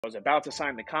I was about to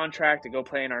sign the contract to go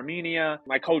play in Armenia.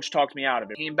 My coach talked me out of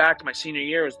it. Came back to my senior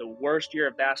year. It was the worst year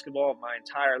of basketball of my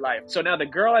entire life. So now the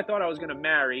girl I thought I was going to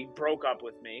marry broke up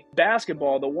with me.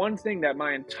 Basketball, the one thing that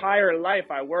my entire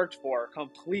life I worked for,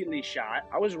 completely shot.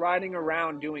 I was riding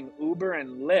around doing Uber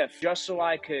and Lyft just so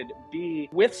I could be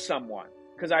with someone,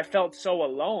 because I felt so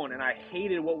alone and I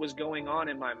hated what was going on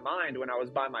in my mind when I was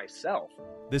by myself.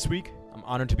 This week, I'm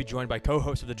honored to be joined by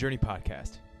co-host of the Journey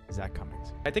podcast, Zach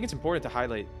Cummings. I think it's important to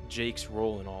highlight Jake's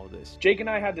role in all of this. Jake and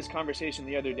I had this conversation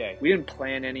the other day. We didn't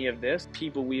plan any of this.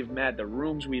 People we've met, the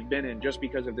rooms we've been in just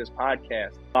because of this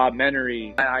podcast. Bob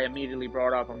Menery, I immediately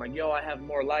brought up. I'm like, yo, I have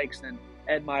more likes than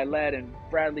Ed Milet and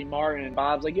Bradley Martin. And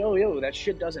Bob's like, yo, that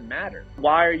shit doesn't matter.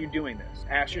 Why are you doing this?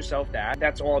 Ask yourself that.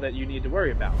 That's all that you need to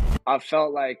worry about. I've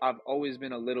felt like I've always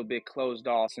been a little bit closed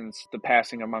off since the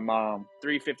passing of my mom.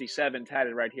 357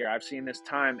 tatted right here. I've seen this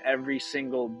time every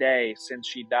single day since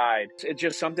she died. It's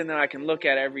just something that I can look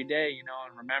at every day, you know,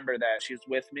 and remember that she's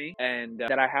with me and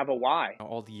that I have a why.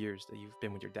 All the years that you've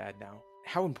been with your dad now,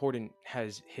 how important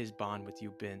has his bond with you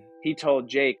been? He told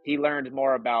Jake he learned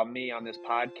more about me on this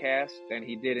podcast than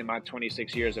he did in my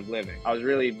 26 years of living. I was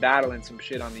really battling some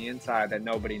shit on the inside that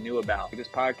nobody knew about. This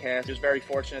podcast, just very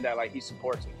fortunate that he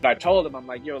supports it. But I told him, I'm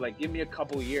like, yo, give me a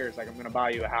couple years. I'm going to buy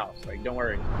you a house. Don't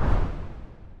worry.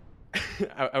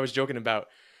 I was joking about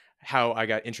how I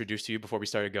got introduced to you before we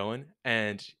started going.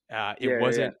 And it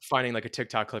wasn't finding a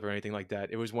TikTok clip or anything like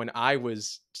that. It was when I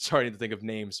was starting to think of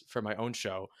names for my own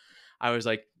show. I was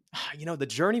like, the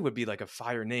Journey would be a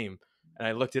fire name. And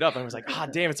I looked it up and I was like,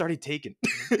 damn, it's already taken.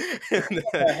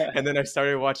 and then I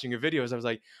started watching your videos. I was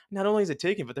like, not only is it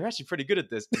taken, but they're actually pretty good at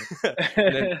this.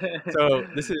 So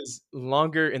this is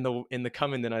longer in the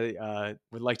coming than I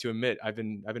would like to admit. I've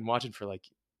been watching for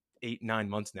 8-9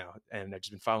 months now, and I've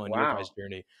just been following your guys'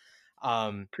 journey.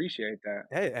 Appreciate that.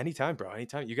 Hey, anytime, bro.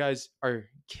 Anytime. You guys are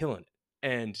killing it.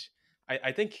 And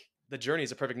I think the Journey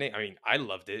is a perfect name. I mean, I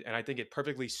loved it, and I think it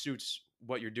perfectly suits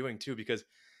what you're doing too, because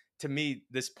to me,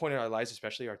 this point in our lives,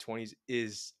 especially our 20s,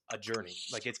 is a journey.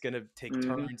 It's going to take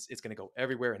turns. It's going to go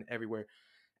everywhere and everywhere.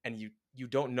 And you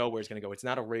don't know where it's going to go. It's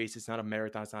not a race. It's not a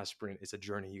marathon. It's not a sprint. It's a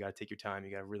journey. You got to take your time.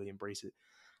 You got to really embrace it.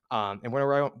 And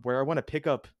where I want to pick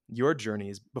up your journey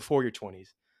is before your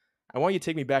 20s. I want you to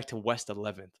take me back to West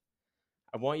 11th.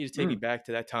 I want you to take me back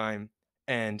to that time.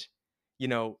 And,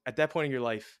 at that point in your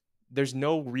life, there's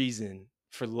no reason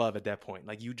for love at that point.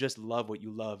 You just love what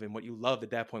you love. And what you loved at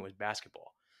that point was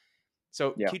basketball.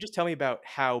 So Can you just tell me about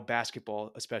how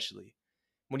basketball, especially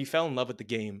when you fell in love with the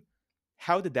game,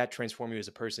 how did that transform you as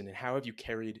a person? And how have you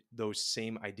carried those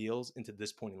same ideals into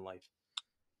this point in life?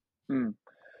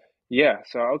 Yeah.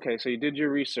 So you did your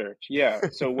research. Yeah.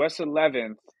 So West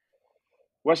 11th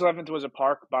was a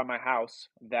park by my house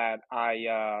that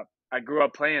I grew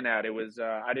up playing at. It was,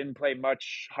 I didn't play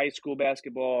much high school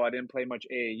basketball. I didn't play much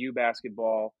AAU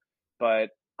basketball,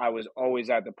 but I was always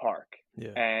at the park.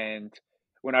 Yeah. And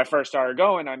when I first started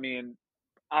going, I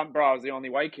was the only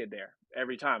white kid there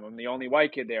every time. I'm the only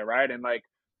white kid there. Right. And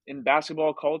in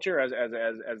basketball culture, as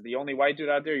the only white dude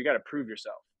out there, you got to prove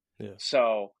yourself. Yeah.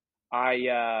 So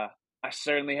I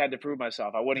certainly had to prove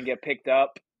myself. I wouldn't get picked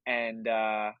up, and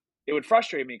it would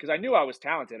frustrate me because I knew I was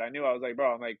talented. I knew I was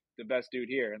bro, I'm the best dude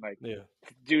here, and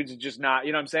dudes just not,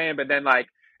 you know what I'm saying? But then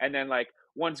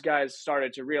once guys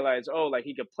started to realize,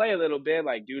 he could play a little bit,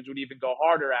 dudes would even go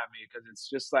harder at me, because it's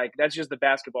just that's just the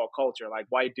basketball culture.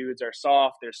 White dudes are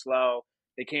soft, they're slow,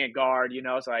 they can't guard,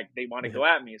 so they want to go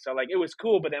at me. So it was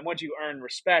cool, but then once you earn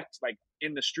respect,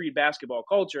 in the street basketball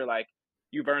culture,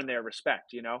 you've earned their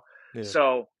respect, Yeah.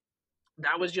 So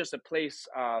that was just a place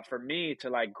for me to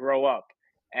grow up.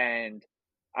 And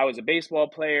I was a baseball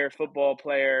player, football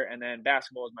player, and then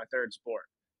basketball was my third sport.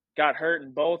 Got hurt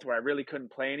in both where I really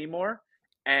couldn't play anymore.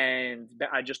 And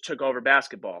I just took over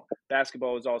basketball.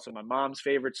 Basketball was also my mom's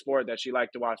favorite sport that she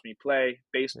liked to watch me play.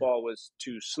 Baseball was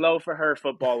too slow for her.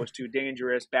 Football was too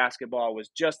dangerous. Basketball was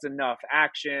just enough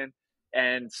action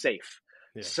and safe.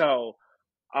 Yeah. So,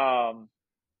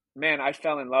 man, I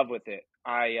fell in love with it.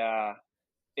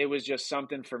 It was just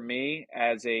something for me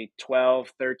as a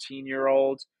 12,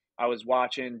 13-year-old. I was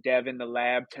watching Dev in the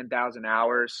Lab, 10,000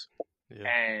 Hours,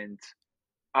 and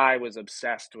I was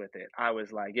obsessed with it. I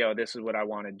was like, yo, this is what I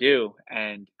want to do.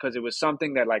 And because it was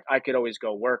something that I could always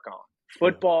go work on.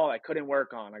 Football, I couldn't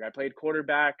work on. I played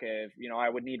quarterback. If, I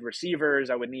would need receivers.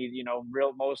 I would need,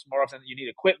 more often you need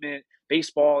equipment.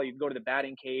 Baseball, you can go to the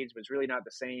batting cage, but it's really not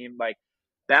the same.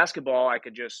 Basketball, I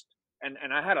could just,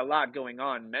 and I had a lot going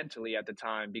on mentally at the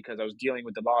time because I was dealing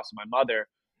with the loss of my mother.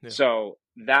 Yeah. So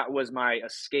that was my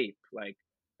escape.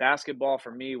 Basketball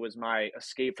for me was my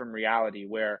escape from reality,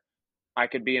 where I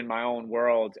could be in my own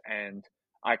world and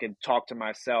I could talk to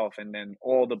myself, and then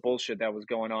all the bullshit that was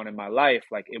going on in my life,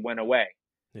 like it went away.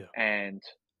 Yeah. And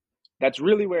that's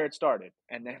really where it started.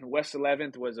 And then West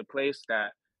 11th was a place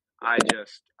that I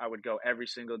would go every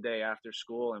single day after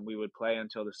school, and we would play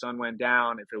until the sun went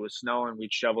down. If it was snowing,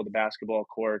 we'd shovel the basketball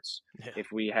courts. Yeah.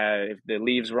 If the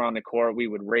leaves were on the court, we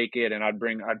would rake it, and I'd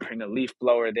bring a leaf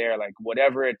blower there, like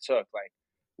whatever it took. Like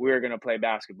we were gonna play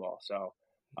basketball. So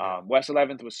Yeah. West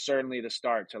 11th was certainly the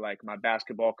start to like my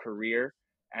basketball career,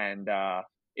 and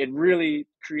it really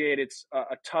created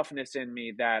a toughness in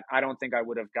me that I don't think I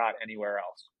would have got anywhere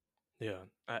else. Yeah,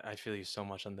 I feel you so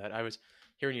much on that. I was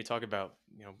hearing you talk about,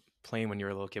 playing when you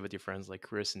were a little kid with your friends like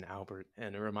Chris and Albert,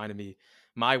 and it reminded me,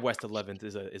 my West 11th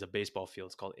is a baseball field.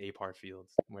 It's called Apar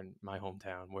Fields, in my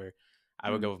hometown, where I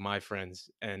would Mm. go with my friends,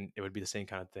 and it would be the same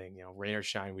kind of thing. Rain or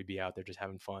shine, we'd be out there just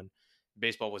having fun.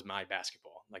 Baseball was my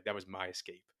basketball, like that was my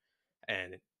escape,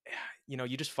 and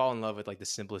you just fall in love with like the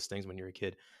simplest things when you're a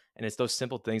kid, and it's those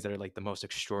simple things that are like the most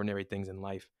extraordinary things in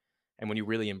life. And when you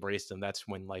really embrace them, that's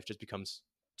when life just becomes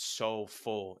so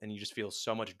full and you just feel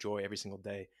so much joy every single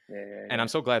day. Yeah, yeah, And I'm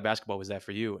yeah. so glad basketball was that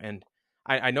for you. And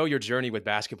I know your journey with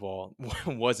basketball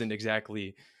wasn't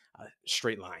exactly a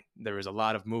straight line. There was a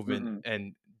lot of movement, Mm-mm.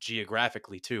 and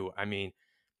geographically too. I mean,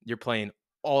 you're playing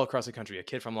all across the country, a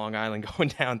kid from Long Island going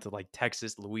down to like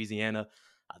Texas, Louisiana,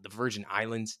 the Virgin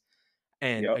Islands.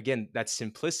 And Yep. again, that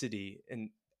simplicity, and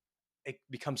it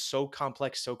becomes so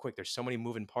complex so quick. There's so many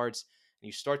moving parts, and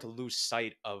you start to lose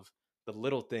sight of the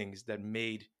little things that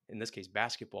made, in this case,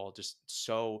 basketball just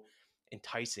so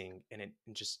enticing and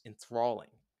just enthralling.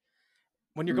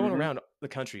 When you're going Mm-hmm. around the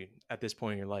country at this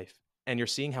point in your life, and you're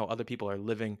seeing how other people are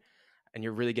living, and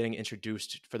you're really getting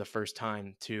introduced for the first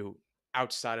time to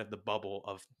outside of the bubble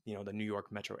of the New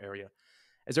York metro area,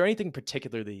 is there anything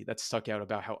particularly that stuck out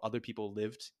about how other people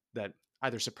lived that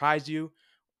either surprised you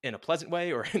in a pleasant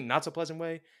way or not so pleasant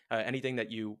way? Anything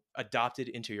that you adopted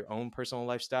into your own personal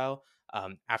lifestyle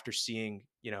after seeing,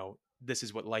 this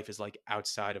is what life is like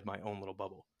outside of my own little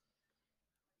bubble?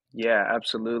 Yeah,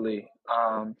 absolutely.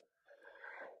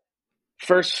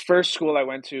 First school I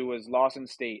went to was Lawson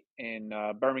State in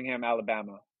Birmingham,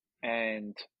 Alabama,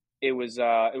 and it was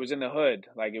in the hood.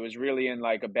 Like it was really in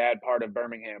like a bad part of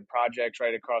Birmingham. Projects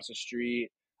right across the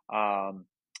street. Um,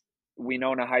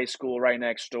 Winona High School right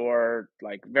next door.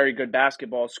 Like very good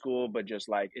basketball school, but just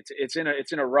like it's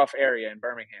in a rough area in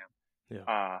Birmingham. Yeah.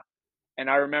 Uh,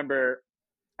 and I remember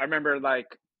like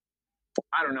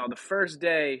I don't know, the first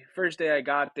day I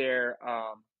got there,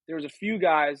 there was a few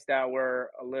guys that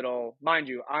were a little, mind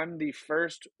you, I'm the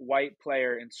first white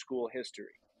player in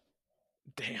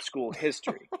Damn. school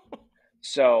history.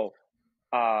 So,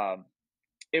 um,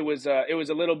 it was a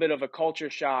little bit of a culture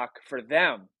shock for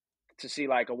them to see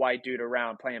like a white dude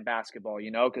around playing basketball,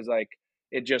 because like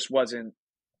it just wasn't,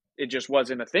 it just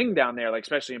wasn't a thing down there, like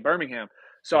especially in Birmingham.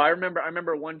 So Yeah. I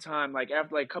remember one time, like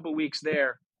after like a couple weeks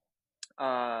there,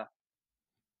 uh,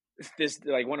 this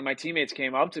like one of my teammates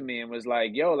came up to me and was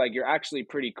like, "Yo, like you're actually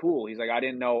pretty cool." He's like, I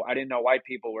didn't know white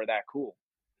people were that cool."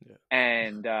 Yeah.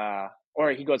 And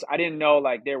or he goes, "I didn't know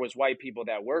like there was white people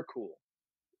that were cool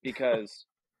because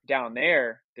down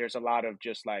there there's a lot of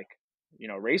just like,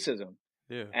 racism."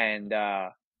 Yeah. And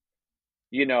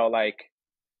like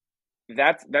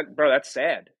that bro, that's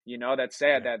sad. That's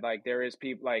sad Yeah. that like there is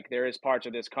people like there is parts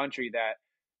of this country that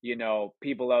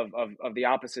people of the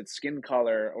opposite skin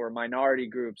color or minority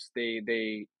groups they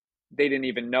didn't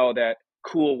even know that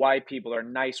cool white people or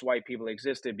nice white people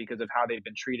existed because of how they've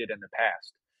been treated in the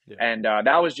past. Yeah. And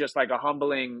that was just like a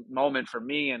humbling moment for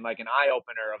me and like an eye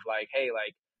opener of like, hey,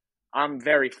 like I'm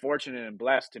very fortunate and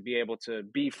blessed to be able to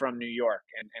be from New York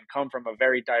and come from a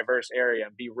very diverse area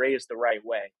and be raised the right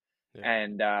way. Yeah.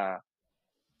 And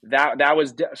that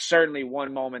was certainly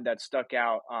one moment that stuck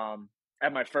out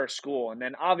at my first school. And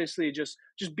then obviously just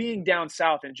being down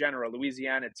south in general,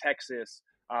 Louisiana, Texas,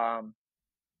 um,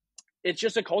 it's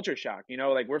just a culture shock.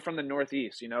 Like we're from the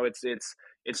Northeast.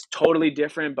 It's totally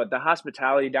different, but the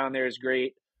hospitality down there is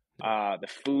great. Yeah. The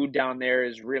food down there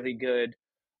is really good,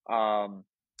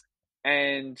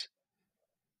 and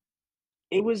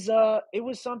it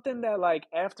was something that like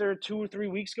after 2 or 3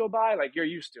 weeks go by, like you're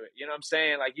used to it. You know what I'm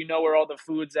saying? Like where all the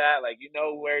food's at, like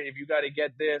where if you gotta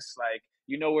get this, like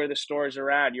where the stores are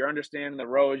at, you're understanding the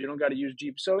roads, you don't gotta use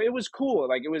Jeep. So it was cool.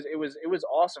 Like it was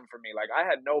awesome for me. Like I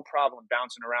had no problem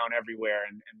bouncing around everywhere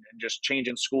and just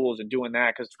changing schools and doing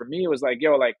that. Cause for me it was like,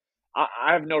 yo, like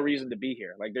I have no reason to be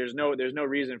here. Like there's no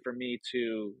reason for me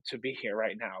to be here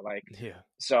right now. Like Yeah.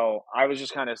 so I was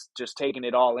just kind of just taking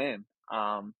it all in.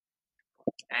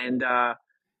 And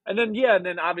and then yeah, and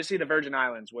then obviously the Virgin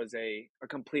Islands was a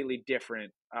completely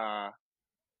different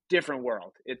different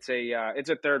world. It's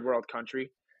a third world country.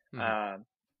 Hmm. Uh,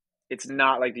 it's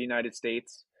not like the United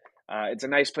States. It's a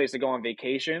nice place to go on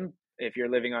vacation if you're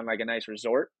living on like a nice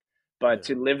resort. But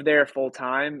Yeah. to live there full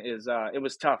time is it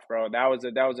was tough, bro. That was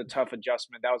a tough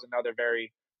adjustment. That was another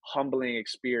very humbling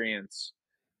experience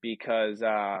because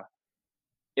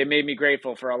it made me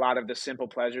grateful for a lot of the simple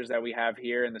pleasures that we have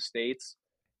here in the States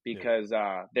Yeah. because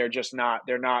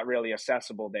they're not really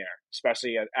accessible there,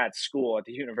 especially at school at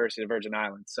the University of Virgin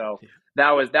Islands. So Yeah.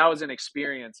 that was an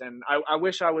experience, and I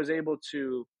wish I was able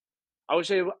to. I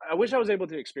wish I was able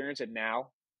to experience it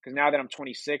now because now that I'm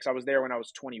 26, I was there when I was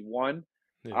 21.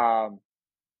 Yeah. Um,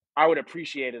 I would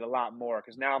appreciate it a lot more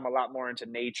because now I'm a lot more into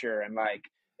nature and like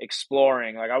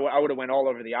exploring. Like I would have went all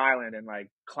over the island and like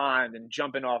climbed and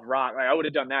jumping off rock. Like I would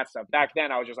have done that stuff. Back then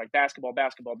I was just like basketball,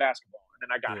 basketball, basketball, and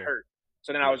then I got Yeah. hurt.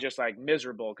 So then I Yeah. was just like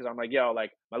miserable because I'm like, yo,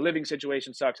 like my living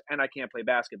situation sucks and I can't play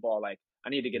basketball. Like I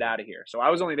need to get Yeah. out of here. So I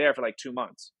was only there for like 2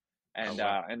 months, Oh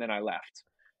wow. and then I left.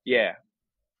 Yeah.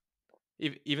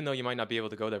 Yeah, Even though you might not be able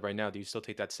to go there right now, do you still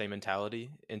take that same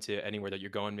mentality into anywhere that you're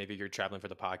going? Maybe you're traveling for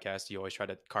the podcast. You always try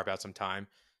to carve out some time,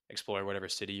 explore whatever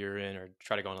city you're in, or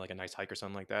try to go on like a nice hike or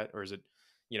something like that. Or is it,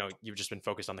 you've just been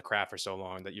focused on the craft for so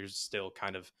long that you're still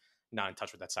kind of not in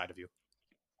touch with that side of you?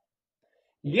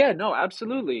 yeah, no,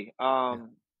 absolutely. Yeah.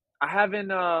 I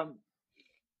haven't.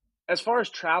 As far as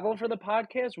travel for the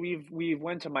podcast, we've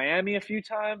went to Miami a few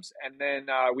times, and then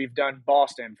we've done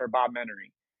Boston for Bob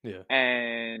Menery. Yeah.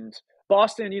 And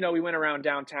Boston, we went around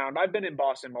downtown. I've been in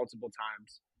Boston multiple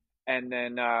times, and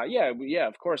then yeah,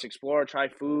 of course, explore, try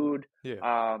food.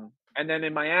 Yeah. And then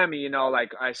in Miami,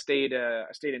 like I stayed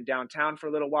in downtown for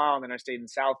a little while, and then I stayed in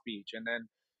South Beach, and then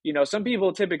some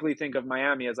people typically think of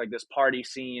Miami as like this party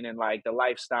scene and like the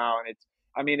lifestyle, and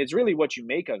I mean, it's really what you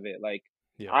make of it. Like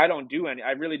Yeah. I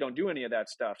really don't do any of that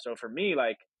stuff. So for me,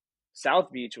 like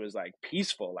South Beach was like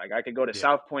peaceful. Like I could go to Yeah.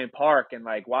 South Point Park and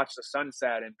like watch the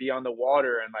sunset and be on the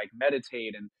water and like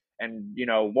meditate and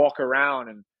walk around,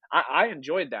 and I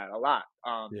enjoyed that a lot.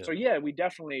 Yeah. So yeah, we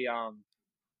definitely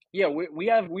yeah,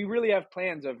 we really have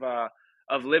plans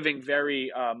of living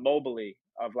very mobily,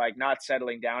 of like not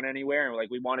settling down anywhere, and like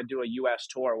we want to do a US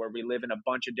tour where we live in a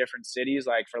bunch of different cities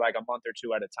like for like a month or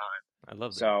two at a time. I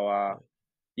love that. So Yeah.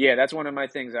 yeah, that's one of my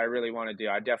things I really want to do.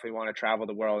 I definitely want to travel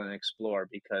the world and explore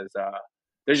because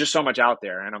there's just so much out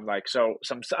there, and I'm like,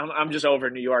 I'm just over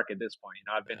New York at this point.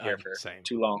 I've been here for Same.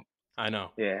 too long. I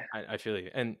know. Yeah. I feel you.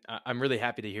 And I'm really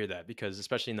happy to hear that because,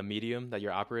 especially in the medium that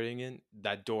you're operating in,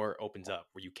 that door opens up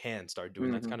where you can start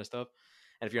doing that Hmm. kind of stuff.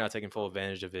 And if you're not taking full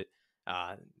advantage of it,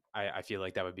 uh, I feel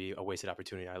like that would be a wasted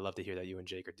opportunity. I love to hear that you and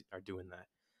Jake are doing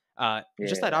that.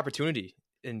 Just that Yeah. opportunity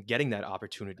and getting that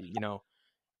opportunity,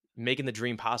 making the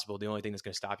dream possible. The only thing that's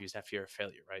going to stop you is that fear of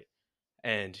failure, right?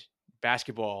 And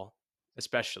basketball,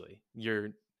 especially,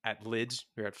 you're at Lids,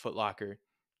 you're at Foot Locker,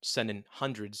 sending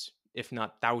hundreds, if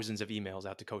not thousands, of emails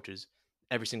out to coaches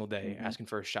every single day, Hmm. asking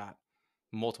for a shot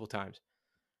multiple times.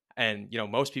 And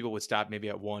most people would stop maybe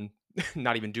at one,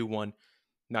 not even do one,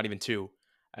 not even two.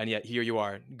 And yet here you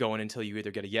are going until you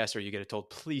either get a yes or you get a told,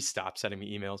 please stop sending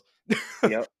me emails.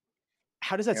 Yep.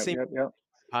 How does that Yep. same Yep. Yep.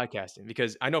 podcasting?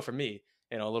 Because I know for me,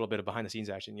 a little bit of behind the scenes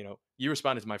action, you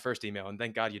responded to my first email, and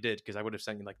thank God you did, because I would have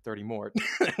sent you like 30 more.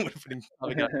 I would have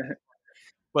probably got.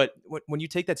 But when you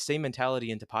take that same mentality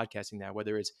into podcasting now,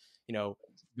 whether it's, you know,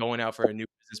 going out for a new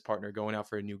business partner, going out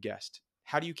for a new guest,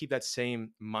 how do you keep that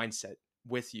same mindset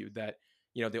with you that,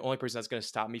 the only person that's going to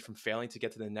stop me from failing to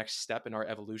get to the next step in our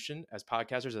evolution as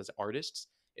podcasters, as artists,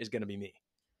 is going to be me?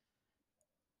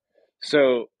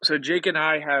 So Jake and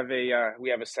I have we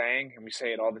have a saying, and we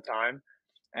say it all the time,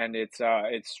 and it's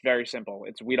very simple.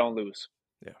 It's we don't lose,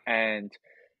 Yeah. and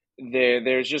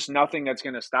there's just nothing that's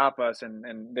going to stop us,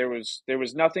 and there was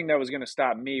nothing that was going to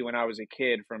stop me when I was a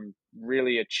kid from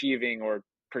really achieving or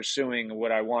pursuing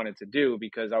what I wanted to do,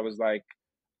 because I was like,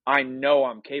 I know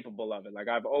I'm capable of it. Like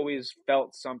I've always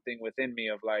felt something within me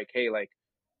of like, hey, like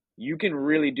you can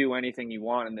really do anything you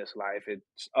want in this life.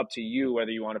 It's up to you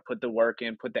whether you want to put the work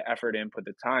in, put the effort in, put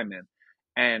the time in.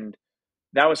 And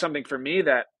that was something for me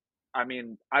that, I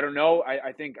mean, I don't know.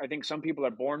 I think some people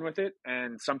are born with it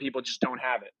and some people just don't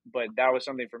have it. But that was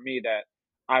something for me that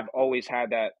I've always had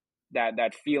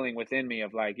that feeling within me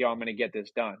of like, yo, I'm gonna get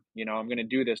this done. I'm gonna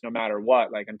do this no matter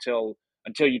what, like until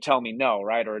you tell me no,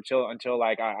 right? Or until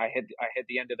like I hit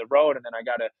the end of the road and then I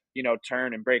gotta,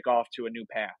 turn and break off to a new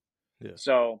path. Yeah.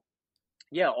 So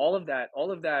yeah, all of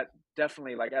that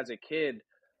definitely, like as a kid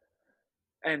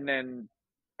and then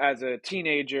as a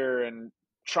teenager and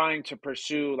trying to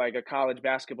pursue like a college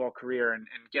basketball career and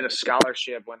get a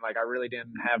scholarship when like I really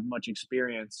didn't have much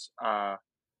experience.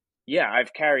 yeah,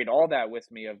 I've carried all that with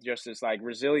me of just this like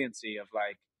resiliency of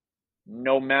like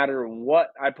no matter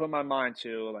what I put my mind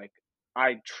to, like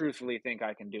I truthfully think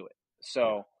I can do it. Yeah.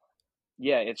 So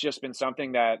yeah, it's just been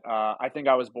something that I think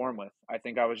I was born with. I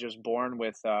think I was just born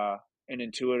with an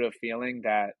intuitive feeling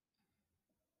that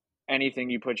anything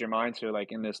you put your mind to,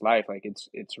 like in this life, like it's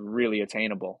really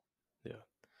attainable.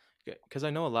 Yeah. Because I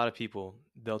know a lot of people,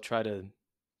 they'll try to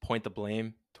point the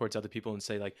blame towards other people and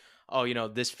say, like, oh,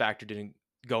 this factor didn't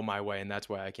go my way, and that's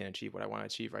why I can't achieve what I want to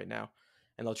achieve right now.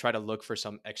 And they'll try to look for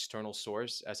some external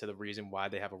source as to the reason why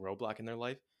they have a roadblock in their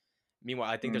life. Meanwhile,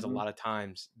 I think there's a Hmm. lot of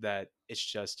times that it's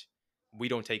just we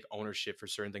don't take ownership for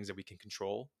certain things that we can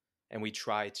control, and we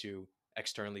try to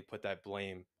externally put that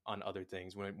blame on other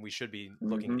things when we should be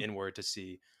looking Hmm. inward to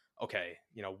see, okay,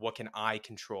 what can I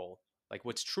control? Like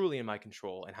what's truly in my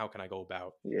control, and how can I go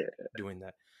about Yeah. doing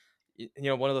that?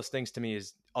 One of those things to me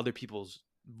is other people's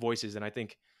voices, and I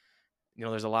think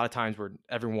there's a lot of times where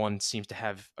everyone seems to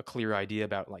have a clear idea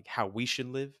about like how we should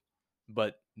live,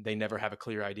 but they never have a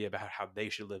clear idea about how they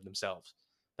should live themselves.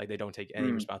 Like they don't take any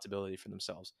Mm. responsibility for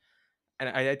themselves. And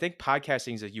I think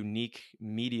podcasting is a unique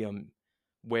medium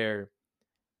where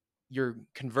you're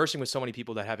conversing with so many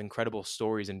people that have incredible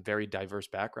stories and very diverse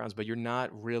backgrounds, but you're not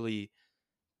really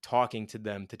talking to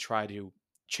them to try to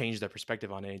change their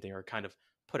perspective on anything or kind of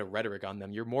put a rhetoric on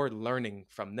them. You're more learning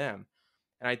from them.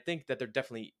 And I think that there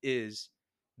definitely is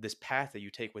this path that you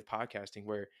take with podcasting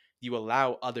where you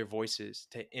allow other voices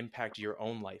to impact your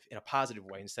own life in a positive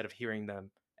way instead of hearing them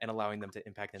and allowing them to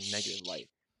impact in a negative light.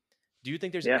 Do you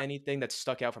think there's Yeah. anything that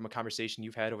stuck out from a conversation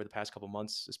you've had over the past couple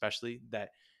months, especially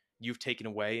that you've taken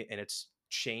away and it's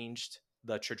changed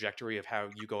the trajectory of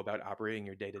how you go about operating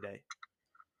your day to day?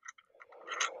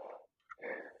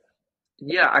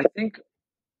 Yeah, I think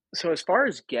so. As far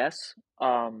as guests,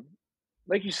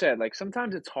 like you said, like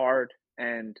sometimes it's hard,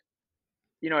 and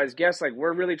as guests, like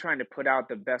we're really trying to put out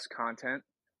the best content.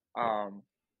 Yeah. Um,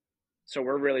 so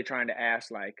we're really trying to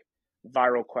ask like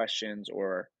viral questions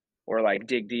or like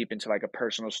dig deep into like a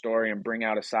personal story and bring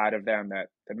out a side of them that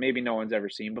maybe no one's ever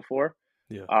seen before.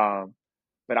 Yeah. Um,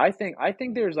 but I think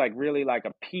there's like really like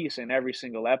a piece in every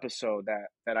single episode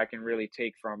that I can really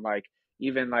take from like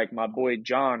even like my boy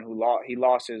John who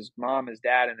lost his mom, his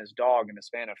dad, and his dog in the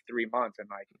span of 3 months, and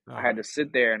like I Uh-huh. had to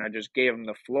sit there and I just gave him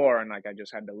the floor and like I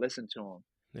just had to listen to him,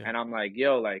 Yeah. and I'm like,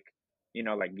 yo, like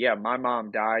like yeah, my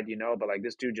mom died, but like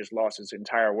this dude just lost his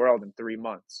entire world in 3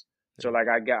 months. So Yeah.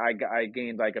 like I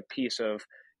gained like a piece of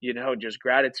just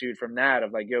gratitude from that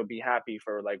of like, yo, be happy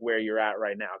for like where you're at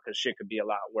right now because shit could be a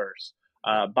lot worse.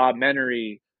 Yeah. Bob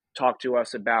Menery talked to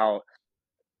us about,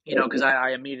 because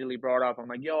I immediately brought up, I'm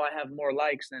like, yo, I have more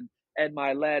likes than Ed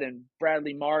Milet and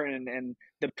Bradley Martin and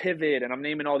The Pivot, and I'm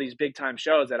naming all these big time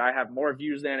shows that I have more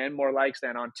views than and more likes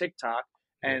than on TikTok.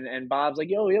 Yeah. And Bob's like,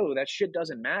 yo, that shit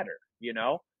doesn't matter.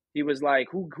 He was like,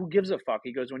 who gives a fuck?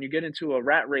 He goes, when you get into a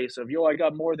rat race of yo, I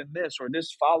got more than this or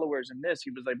this followers and this,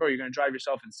 he was like, bro, you're gonna drive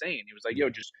yourself insane. He was like, yo,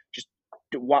 Yeah. just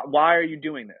why are you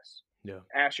doing this? Yeah.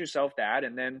 Ask yourself that,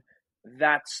 and then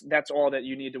that's all that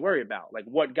you need to worry about. Like,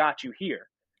 what got you here?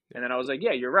 Yeah. And then I was like,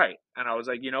 yeah, you're right. And I was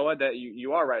like, you know what? That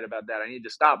you are right about that. I need to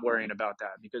stop worrying about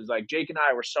that because like Jake and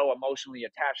I were so emotionally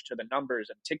attached to the numbers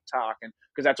and TikTok, and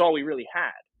because that's all we really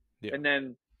had. Yeah. And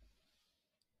then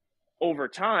over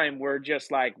time, we're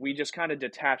just like we just kind of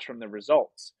detached from the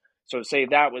results. So say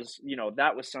that was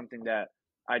something that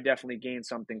I definitely gained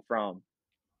something from.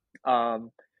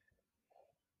 Um,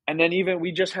 and then even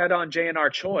we just had on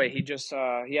JNR Choi. He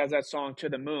has that song "To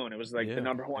the Moon." It was like the Yeah.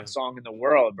 number one Yeah. song in the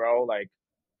world, bro. Like,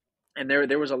 and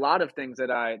there was a lot of things that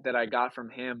I got from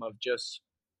him of just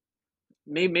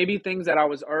maybe things that I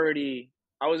was already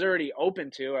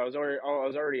open to. I was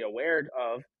already aware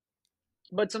of,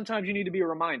 but sometimes you need to be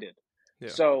reminded. Yeah.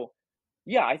 So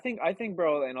yeah, I think,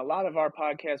 bro, in a lot of our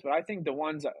podcasts, but I think the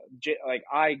ones like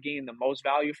I gain the most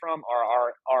value from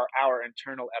are our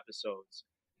internal episodes,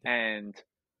 Yeah. and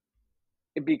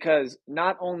because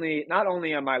not only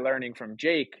am I learning from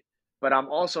Jake, but I'm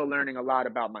also learning a lot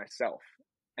about myself.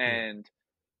 Yeah. And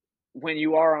when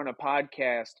you are on a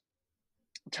podcast,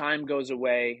 time goes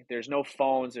away. There's no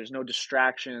phones. There's no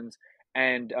distractions.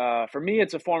 And for me,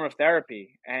 it's a form of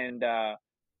therapy. And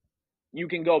you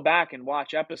can go back and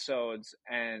watch episodes,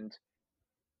 and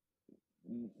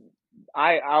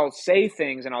I'll say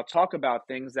things and I'll talk about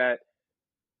things that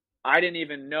I didn't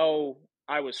even know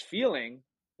I was feeling,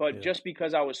 but Yeah. just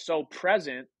because I was so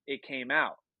present, it came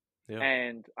out. Yeah.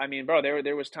 And I mean, bro,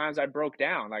 there was times I broke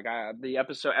down. Like the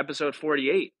episode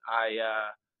 48,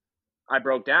 I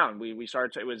broke down. We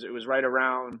started. It was right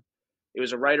around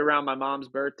my mom's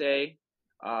birthday.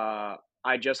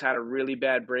 I just had a really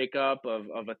bad breakup of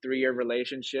a 3-year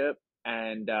relationship,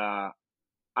 and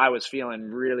I was feeling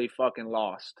really fucking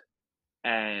lost,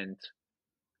 and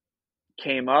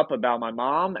came up about my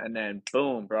mom, and then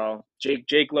boom, bro.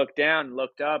 Jake looked down and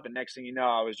looked up, and next thing you know,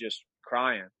 I was just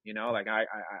crying. Yeah. Like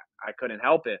I couldn't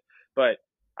help it, but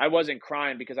I wasn't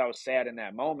crying because I was sad in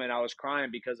that moment. I was crying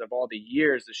because of all the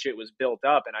years the shit was built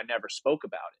up, and I never spoke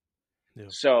about it. Yeah.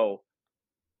 So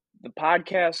the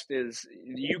podcast is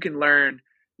you can learn.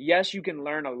 Yes, you can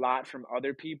learn a lot from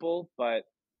other people, but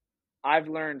I've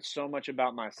learned so much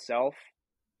about myself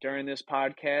during this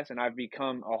podcast, and I've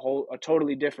become a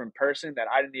totally different person that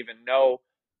I didn't even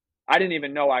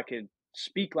know I could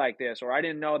speak like this, or I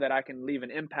didn't know that I can leave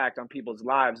an impact on people's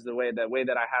lives the way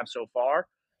that I have so far.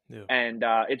 Yeah. And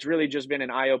it's really just been an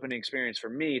eye-opening experience for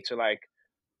me to like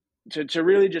to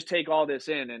really just take all this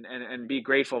in and be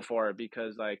grateful for it,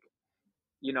 because like,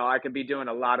 I could be doing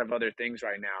a lot of other things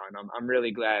right now, and I'm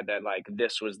really glad that like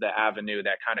this was the avenue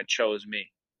that kind of chose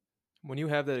me. When you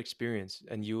have that experience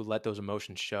and you let those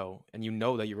emotions show and you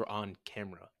know that you were on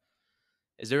camera,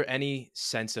 is there any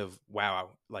sense of, wow,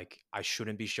 like I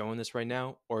shouldn't be showing this right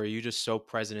now? Or are you just so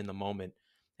present in the moment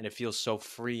and it feels so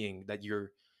freeing that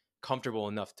you're comfortable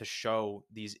enough to show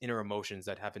these inner emotions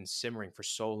that have been simmering for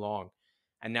so long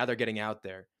and now they're getting out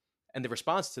there? And the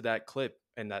response to that clip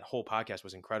and that whole podcast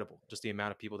was incredible. Just the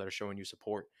amount of people that are showing you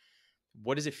support.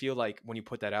 What does it feel like when you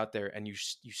put that out there and you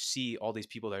see all these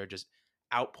people that are just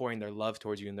outpouring their love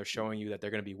towards you and they're showing you that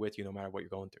they're going to be with you no matter what you're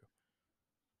going through?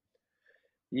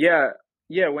 Yeah,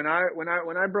 yeah. When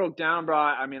I broke down, bro,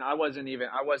 I mean, I wasn't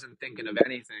thinking of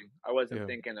anything. I wasn't Yeah.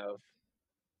 thinking of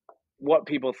what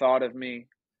people thought of me.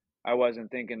 I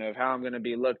wasn't thinking of how I'm gonna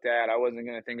be looked at. I wasn't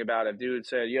gonna think about if dude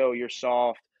said, "Yo, you're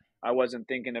soft." I wasn't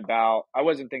thinking about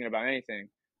anything.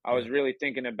 I Yeah. was really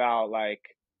thinking about like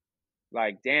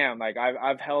damn, like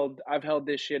I've held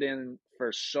this shit in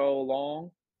for so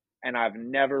long, and I've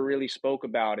never really spoke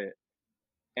about it.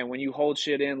 And when you hold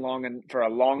shit in for a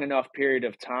long enough period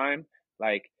of time,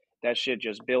 like that shit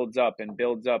just builds up and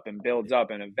builds up and builds Yeah.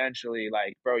 up, and eventually,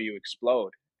 like, bro, you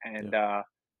explode. Yeah. And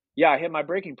yeah, I hit my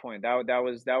breaking point. That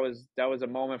was a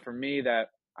moment for me that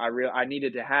I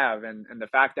needed to have, and the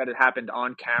fact that it happened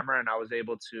on camera and I was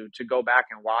able to go back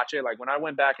and watch it. Like when I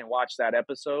went back and watched that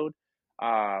episode,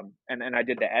 and I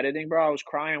did the editing, bro, I was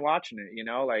crying watching it.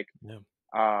 Like Yeah.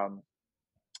 um,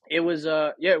 it was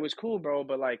yeah, it was cool, bro.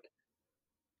 But like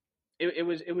it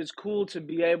was cool to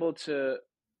be able to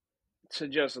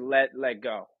just let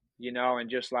go, and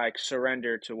just like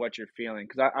surrender to what you're feeling.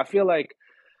 Because I feel like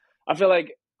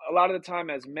a lot of the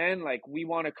time as men, like we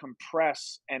want to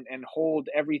compress and hold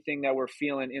everything that we're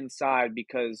feeling inside,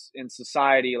 because in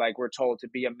society, like we're told to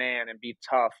be a man and be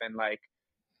tough, and like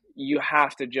you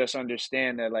have to just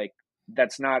understand that like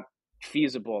that's not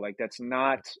feasible. Like that's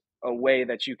not a way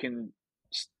that you can.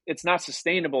 It's not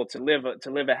sustainable to live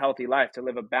a healthy life, to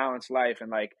live a balanced life,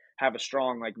 and like have a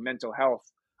strong like mental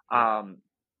health. Yeah. Um,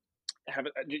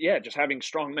 yeah, just having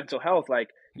strong mental health. Like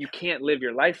you can't live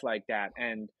your life like that,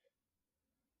 and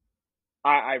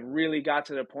I really got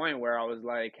to the point where I was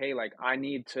like, hey, like I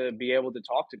need to be able to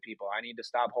talk to people. I need to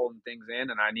stop holding things in,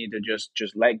 and I need to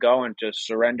just let go and just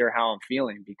surrender how I'm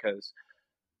feeling, because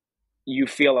you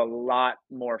feel a lot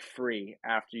more free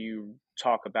after you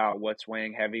talk about what's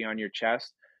weighing heavy on your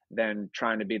chest than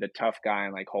trying to be the tough guy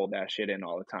and like hold that shit in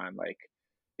all the time. Like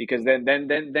because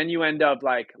then you end up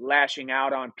like lashing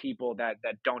out on people that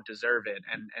don't deserve it,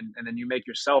 and then you make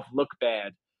yourself look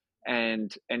bad,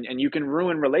 and you can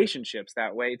ruin relationships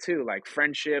that way too, like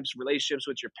friendships, relationships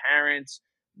with your parents,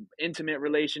 intimate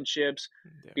relationships,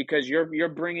 Yeah. because you're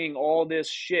bringing all this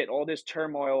shit, all this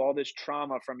turmoil, all this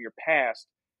trauma from your past,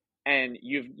 and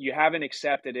you haven't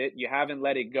accepted it, you haven't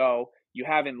let it go, you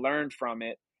haven't learned from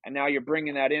it, and now you're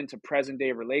bringing that into present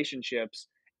day relationships,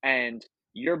 and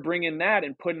you're bringing that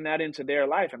and putting that into their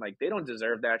life, and like they don't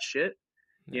deserve that shit,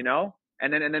 Yeah.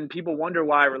 and then people wonder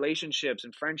why relationships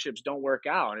and friendships don't work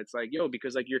out, and it's like, yo,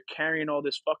 because like you're carrying all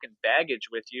this fucking baggage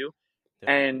with you,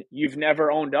 Yeah. and you've never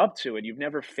owned up to it, you've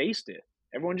never faced it.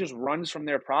 Everyone just runs from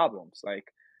their problems, like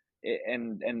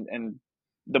and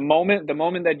the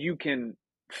moment that you can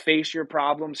face your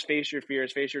problems, face your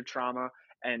fears, face your trauma,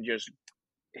 and just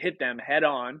hit them head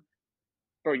on,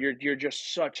 bro, you're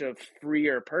just such a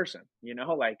freer person,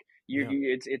 like Yeah.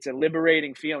 it's a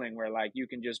liberating feeling where like you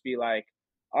can just be like,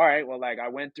 all right, well, like I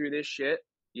went through this shit,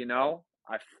 you know,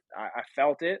 I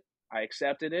felt it, I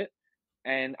accepted it,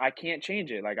 and I can't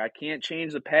change it. Like I can't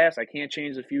change the past, I can't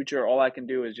change the future. All I can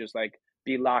do is just like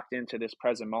be locked into this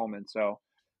present moment. So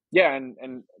yeah,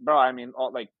 and bro, I mean,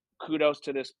 all like kudos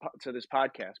to this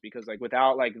podcast, because like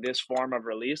without like this form of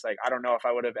release, like I don't know if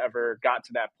I would have ever got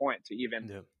to that point to even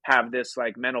Yeah. have this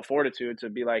like mental fortitude to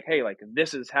be like, hey, like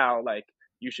this is how like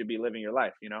you should be living your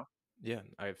life, you know? Yeah,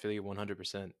 I feel you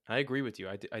 100%. I agree with you.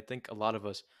 I think a lot of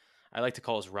us, I like to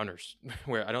call us runners,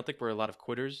 where I don't think we're a lot of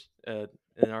quitters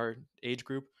in our age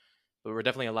group, but we're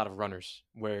definitely a lot of runners,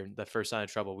 where the first sign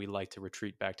of trouble, we like to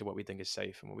retreat back to what we think is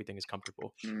safe and what we think is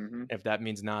comfortable. Mm-hmm. If that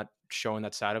means not showing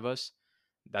that side of us,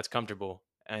 that's comfortable.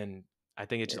 And I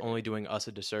think it's Yeah. just only doing us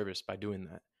a disservice by doing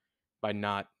that, by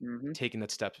not Mm-hmm. taking that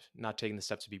step, not taking the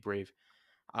steps to be brave.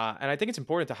 And I think it's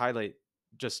important to highlight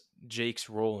just Jake's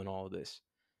role in all of this,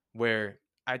 where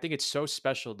I think it's so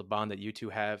special the bond that you two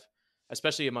have,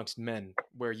 especially amongst men,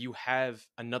 where you have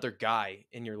another guy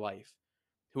in your life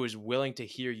who is willing to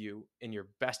hear you in your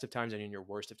best of times and in your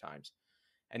worst of times.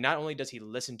 And not only does he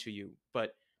listen to you,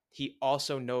 but he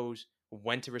also knows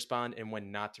when to respond and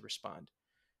when not to respond,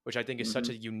 which I think is such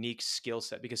Mm-hmm. a unique skill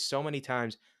set because so many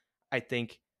times I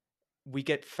think we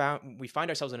find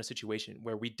ourselves in a situation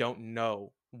where we don't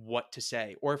know what to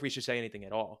say or if we should say anything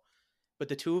at all. But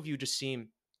the two of you just seem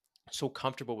so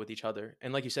comfortable with each other.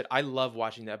 And like you said, I love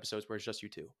watching the episodes where it's just you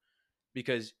two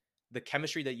because the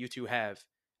chemistry that you two have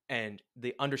and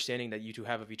the understanding that you two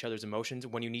have of each other's emotions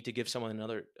when you need to give someone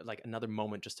another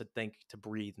moment just to think, to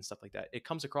breathe and stuff like that. It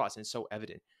comes across and it's so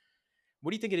evident.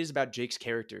 What do you think it is about Jake's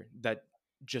character that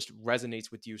just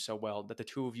resonates with you so well that the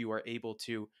two of you are able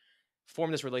to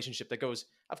form this relationship that goes,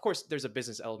 of course there's a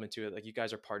business element to it, like you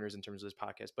guys are partners in terms of this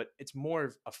podcast, but it's more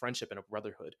of a friendship and a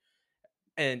brotherhood,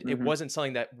 and it Mm-hmm. wasn't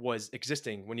something that was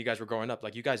existing when you guys were growing up.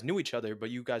 Like you guys knew each other but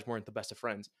you guys weren't the best of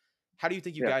friends. How do you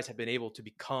think you Yeah. guys have been able to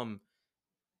become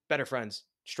better friends,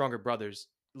 stronger brothers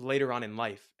later on in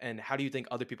life, and how do you think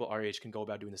other people our age can go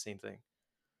about doing the same thing?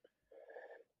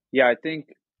 Yeah, I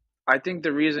think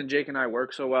the reason Jake and I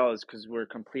work so well is because we're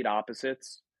complete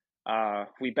opposites.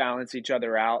 We balance each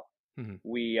other out. Mm-hmm.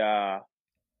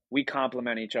 We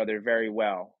complement each other very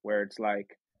well. Where it's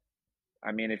like,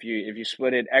 I mean, if you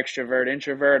split it extrovert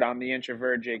introvert, I'm the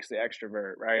introvert, Jake's the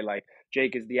extrovert, right? Like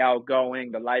Jake is the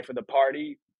outgoing, the life of the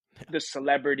party, the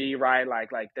celebrity, right? Like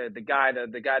the guy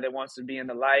that wants to be in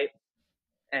the light,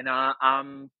 and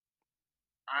I'm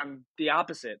the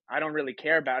opposite. I don't really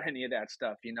care about any of that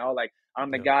stuff, you know? Like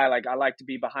I'm the Yeah. guy, like I like to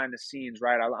be behind the scenes,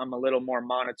 right? I'm a little more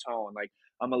monotone, like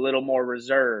I'm a little more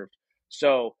reserved.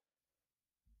 So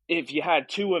if you had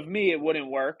two of me, it wouldn't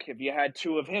work. If you had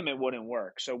two of him, it wouldn't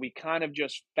work. So we kind of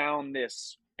just found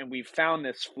this, and we found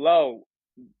this flow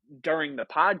during the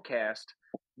podcast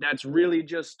that's really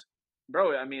just,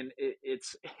 bro, I mean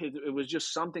it was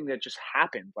just something that just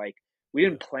happened. Like we Yeah.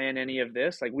 didn't plan any of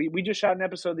this. Like we just shot an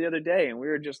episode the other day and we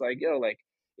were just like, yo, like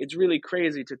it's really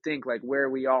crazy to think like where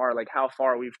we are, like how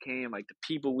far we've came, like the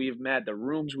people we've met, the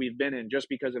rooms we've been in just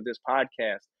because of this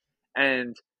podcast.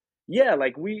 And yeah,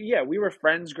 like we were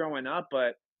friends growing up,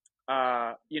 but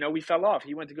we fell off.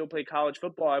 He went to go play college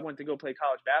football, I went to go play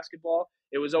college basketball.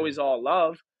 It was always Mm. all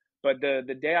love. But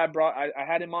the day I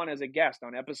had him on as a guest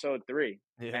on episode 3,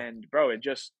 Yeah. and bro, it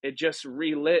just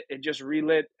relit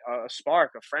a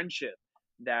spark of friendship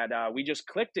that we just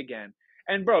clicked again.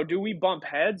 And bro, do we bump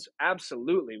heads?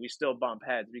 Absolutely, we still bump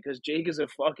heads because Jake is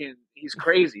he's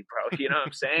crazy, bro. You know what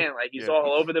I'm saying? Like he's Yeah.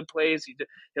 all over the place.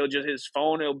 He'll just his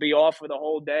phone will be off for the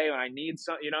whole day when I need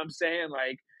something. You know what I'm saying?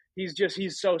 Like he's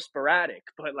so sporadic,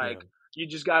 but like Yeah. you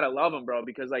just gotta love him, bro,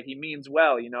 because like he means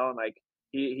well, and like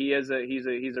he's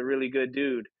a really good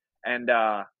dude. And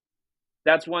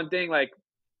that's one thing, like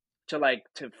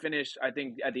to finish, I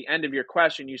think at the end of your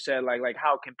question you said like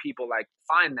how can people like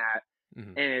find that.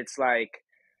 Mm-hmm. And it's like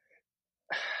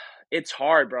it's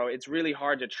hard, bro. It's really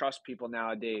hard to trust people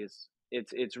nowadays.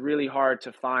 It's really hard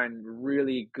to find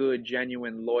really good,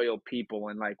 genuine, loyal people.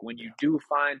 And like when you Yeah. do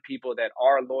find people that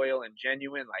are loyal and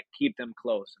genuine, like keep them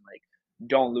close and like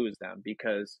don't lose them,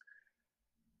 because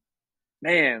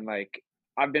man, like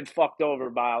I've been fucked over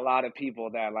by a lot of people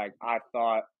that like I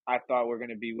thought were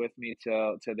gonna be with me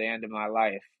till to the end of my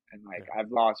life. And like Yeah.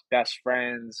 I've lost best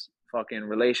friends, fucking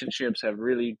relationships have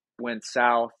really went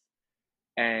south.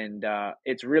 And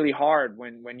it's really hard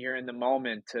when you're in the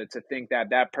moment to think that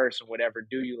that person would ever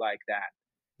do you like that.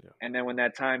 Yeah. And then when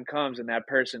that time comes and that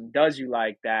person does you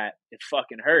like that, it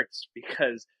fucking hurts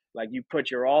because like you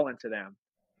put your all into them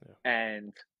Yeah.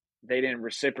 and they didn't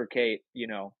reciprocate,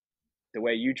 the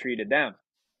way you treated them.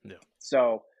 Yeah.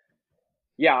 So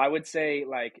yeah, I would say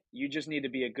like you just need to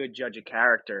be a good judge of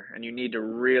character, and you need to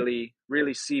really,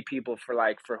 really see people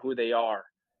for who they are.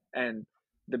 And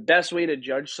the best way to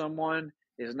judge someone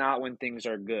is not when things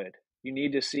are good. You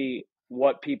need to see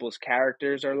what people's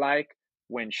characters are like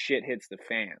when shit hits the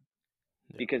fan.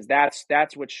 Yeah. because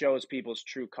that's what shows people's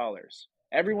true colors.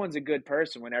 Yeah. Everyone's a good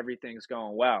person when everything's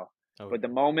going well, Oh but yeah.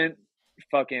 the moment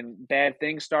fucking bad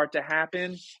things start to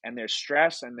happen and there's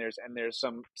stress and there's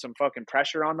some fucking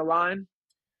pressure on the line,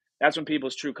 that's when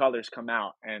people's true colors come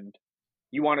out. And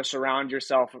you want to surround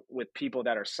yourself with people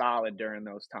that are solid during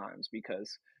those times,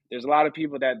 because there's a lot of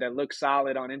people that look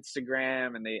solid on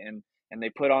Instagram, and they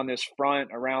put on this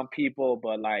front around people,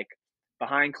 but like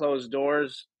behind closed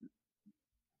doors,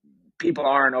 people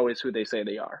aren't always who they say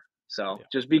they are. So Yeah.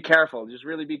 just be careful. Just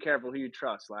really be careful who you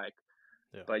trust. Like,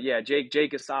 Yeah. but yeah,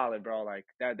 Jake is solid, bro. Like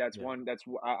that. That's Yeah. one. That's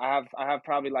I have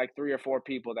probably like 3 or 4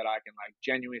 people that I can like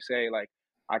genuinely say like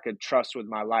I could trust with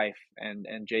my life,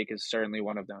 and Jake is certainly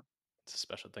one of them. It's a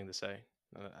special thing to say.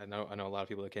 I know a lot of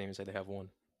people that can't even say they have one.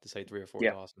 To say three or four is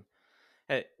Yeah, awesome.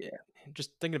 Hey, yeah.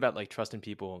 just thinking about like trusting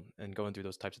people and going through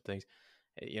those types of things,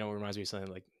 it reminds me of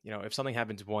something like, if something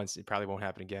happens once, it probably won't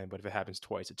happen again. But if it happens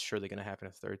twice, it's surely going to happen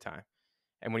a third time.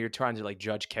 And when you're trying to like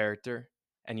judge character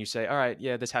and you say, all right,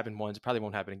 yeah, this happened once, it probably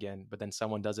won't happen again. But then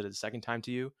someone does it a second time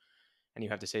to you, and you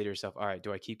have to say to yourself, all right,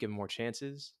 do I keep giving more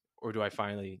chances, or do I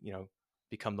finally,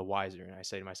 become the wiser? And I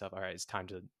say to myself, all right, it's time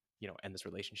to, end this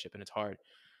relationship. And it's hard.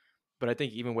 But I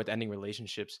think even with ending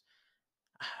relationships,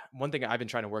 one thing I've been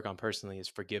trying to work on personally is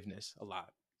forgiveness a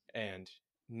lot, and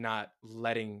not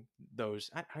letting those,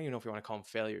 I don't even know if you want to call them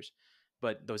failures,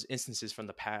 but those instances from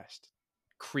the past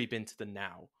creep into the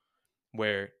now,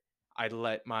 where I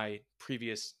let my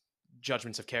previous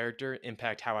judgments of character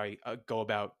impact how I go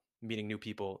about meeting new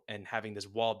people, and having this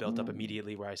wall built up Mm,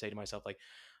 immediately where I say to myself, like,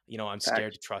 I'm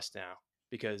scared facts. to trust now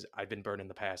because I've been burned in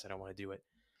the past. I don't want to do it.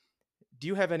 Do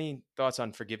you have any thoughts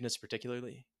on forgiveness,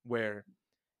 particularly? Where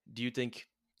do you think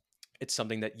it's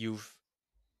something that you've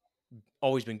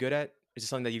always been good at? Is it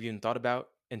something that you've even thought about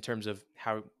in terms of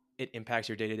how it impacts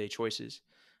your day to day choices?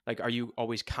 Like, are you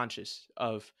always conscious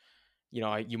of, you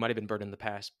might have been burned in the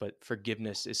past, but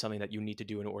forgiveness is something that you need to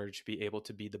do in order to be able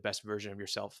to be the best version of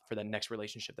yourself for that next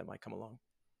relationship that might come along?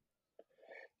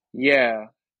 Yeah,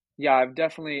 yeah.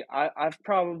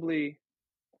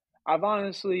 I've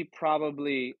honestly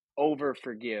probably over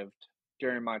forgived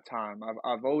during my time.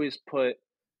 I've always put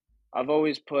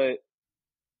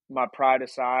my pride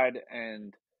aside,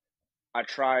 and I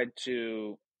tried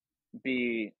to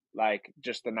be like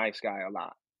just a nice guy a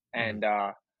lot. Mm, And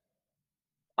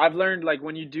I've learned like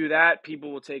when you do that,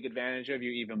 people will take advantage of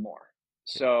you even more.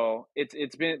 yeah. So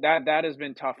it's been that has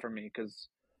been tough for me, because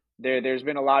there's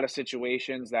been a lot of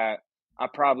situations that I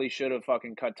probably should have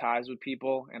fucking cut ties with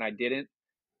people and I didn't,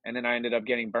 and then I ended up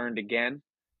getting burned again.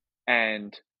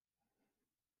 And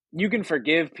you can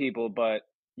forgive people, but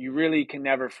you really can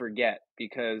never forget,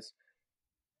 because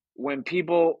when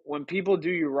people do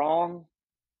you wrong,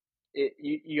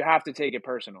 you have to take it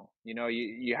personal.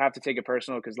 You have to take it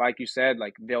personal, because like you said,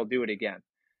 like they'll do it again.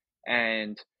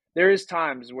 And there is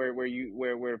times where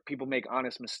people make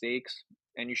honest mistakes,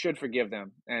 and you should forgive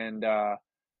them. And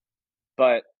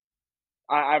but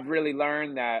I've really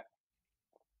learned that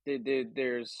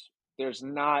there's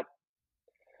not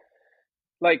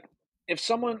like, if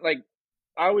someone like,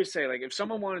 I always say, like, if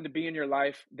someone wanted to be in your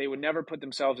life, they would never put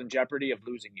themselves in jeopardy of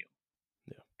losing you.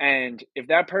 Yeah. And if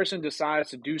that person decides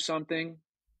to do something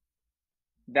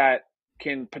that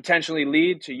can potentially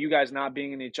lead to you guys not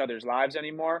being in each other's lives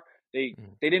anymore, they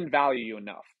Mm, they didn't value you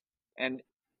enough. And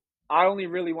I only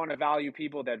really want to value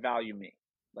people that value me.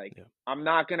 Like, yeah. I'm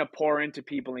not going to pour into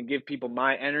people and give people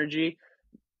my energy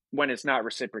when it's not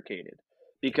reciprocated. Yeah.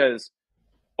 Because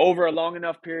over a long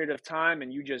enough period of time,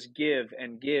 and you just give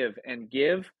and give and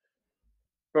give,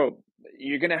 bro,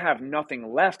 you're going to have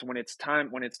nothing left when it's time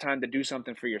to do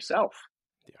something for yourself.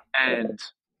 Yeah. And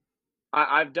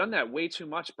I've done that way too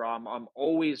much, bro. I'm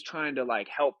always trying to like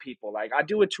help people. Like, I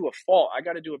do it to a fault. I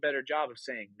got to do a better job of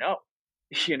saying no.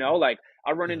 Mm, Like,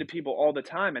 I run yeah. into people all the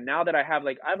time, and now that I have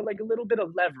like a little bit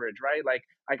of leverage, right? Like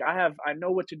I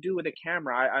know what to do with a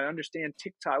camera. I understand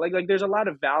TikTok. Like there's a lot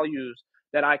of values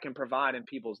that I can provide in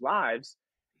people's lives,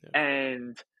 Yeah.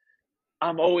 and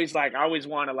I'm always like, I always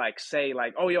want to like say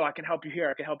like, oh, yo, I can help you here.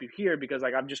 I can help you here, because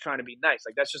like I'm just trying to be nice.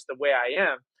 Like that's just the way I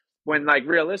am. When Yeah. like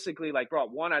realistically, like, bro,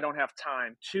 one, I don't have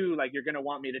time. Two, like you're gonna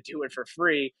want me to do it for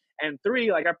free. And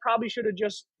three, like I probably should have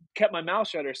just kept my mouth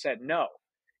shut or said no,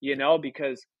 Yeah.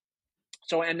 because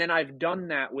so, and then I've done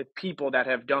that with people that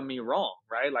have done me wrong,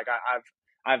 right? Like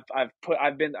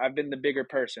I've been the bigger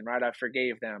person, right? I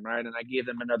forgave them, right? And I gave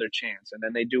them another chance, and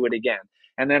then they do it again.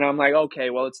 And then I'm like, okay,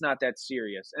 well, it's not that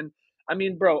serious. And I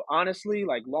mean, bro, honestly,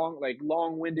 like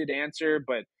long-winded answer,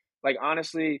 but like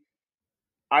honestly,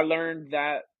 I learned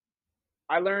that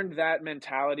I learned that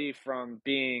mentality from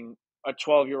being a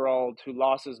 12-year-old who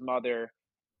lost his mother,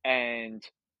 and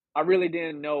I really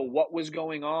didn't know what was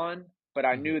going on, but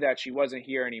I Mhm. knew that she wasn't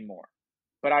here anymore.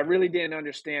 But I really didn't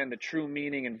understand the true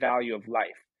meaning and value of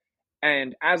life.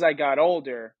 And as I got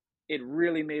older, it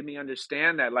really made me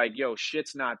understand that, like, yo,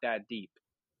 shit's not that deep.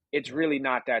 It's Yeah. really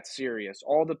not that serious.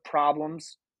 All the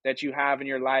problems that you have in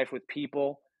your life with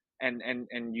people, and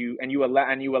you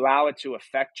allow it to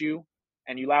affect you,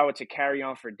 and you allow it to carry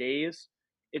on for days,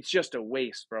 it's just a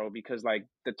waste, bro, because like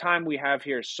the time we have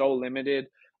here is so limited,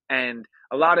 and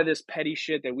a lot of this petty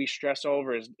shit that we stress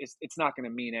over it's not going to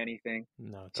mean anything.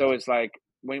 No, it So doesn't. it's like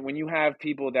when you have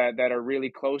people that are really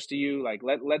close to you, like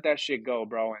let that shit go,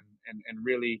 bro, and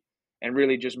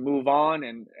really just move on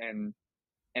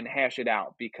and hash it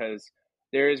out, because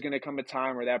there is going to come a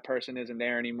time where that person isn't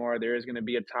there anymore. There is going to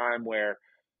be a time where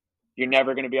you're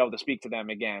never going to be able to speak to them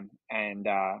again, and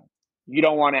you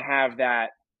don't want to have that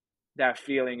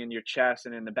feeling in your chest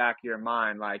and in the back of your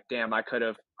mind, like, damn, I could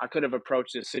have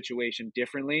approached this situation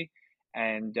differently,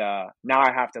 and now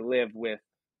I have to live with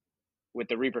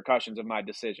the repercussions of my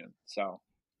decision. So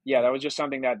yeah, that Yeah, was just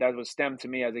something that was stemmed to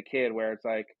me as a kid, where it's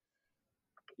like,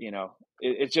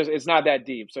 it's not that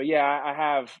deep. So yeah, I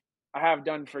have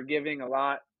done forgiving a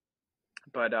lot,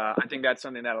 but I think that's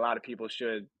something that a lot of people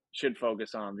should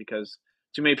focus on, because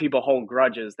too many people hold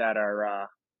grudges that are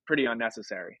pretty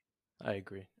unnecessary. I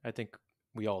agree. I think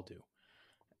we all do.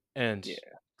 And Yeah.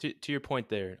 to your point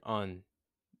there on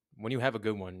when you have a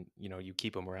good one, you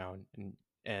keep them around,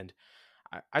 and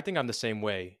I think I'm the same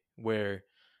way where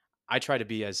I try to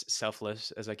be as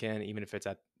selfless as I can, even if it's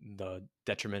at the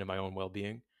detriment of my own well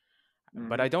being.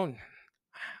 But Hmm.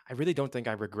 I really don't think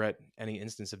I regret any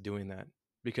instance of doing that,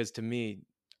 because to me,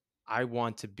 I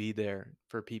want to be there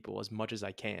for people as much as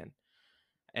I can.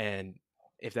 And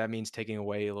if that means taking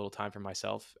away a little time for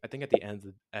myself, I think at the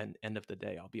end of the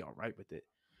day, I'll be all right with it.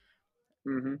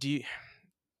 Hmm. Do you,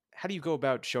 how do you go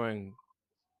about showing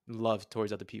love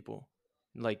towards other people?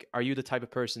 Like, are you the type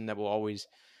of person that will always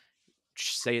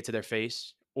say it to their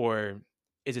face, or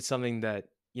is it something that,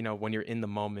 when you're in the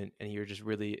moment and you're just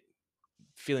really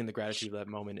feeling the gratitude of that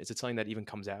moment, is it something that even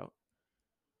comes out?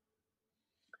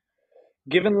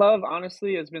 Giving love,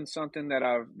 honestly, has been something that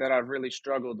I've really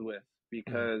struggled with, Mhm.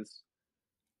 because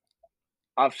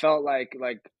I've felt like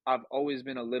I've always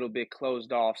been a little bit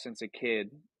closed off since a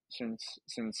kid, since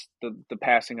the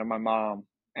passing of my mom,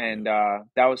 Yeah. and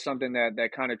that was something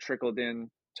that kind of trickled in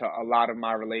to a lot of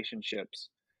my relationships,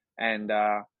 and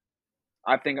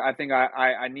I think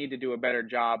I need to do a better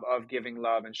job of giving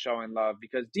love and showing love,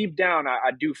 because deep down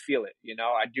I do feel it,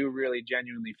 I do really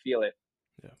genuinely feel it,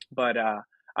 Yeah. but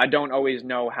I don't always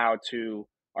know how to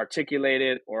articulate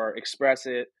it or express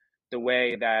it the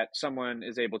way that someone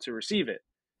is able to receive it,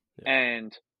 Yeah.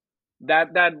 and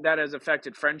that has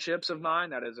affected friendships of mine,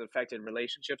 that has affected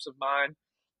relationships of mine,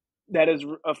 that has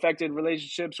affected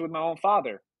relationships with my own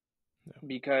father, Yeah.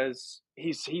 because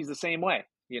he's the same way,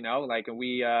 like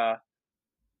we I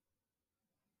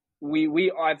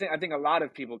think a lot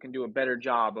of people can do a better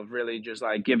job of really just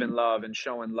like giving love and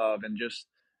showing love, and just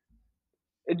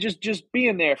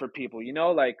being there for people,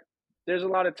 like there's a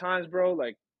lot of times, bro,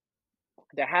 like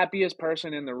the happiest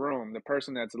person in the room, the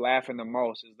person that's laughing the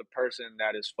most, is the person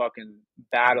that is fucking Yeah.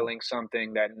 battling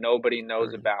something that nobody knows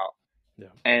Hurting. about, Yeah.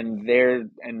 and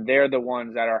they're the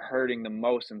ones that are hurting the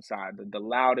most inside, the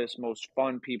loudest, most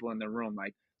fun people in the room.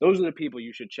 Like those are the people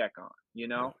you should check on,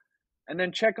 Yeah. and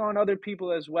then check on other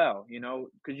people as well,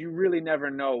 because you really never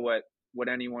know what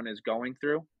anyone is going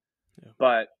through. Yeah.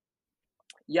 But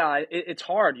yeah, it's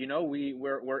hard,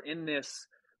 we're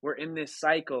in this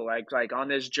cycle, like on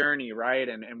this journey, right?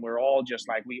 And we're all just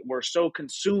like we're so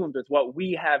consumed with what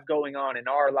we have going on in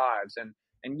our lives, and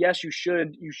yes, you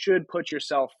should put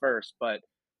yourself first, but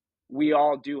we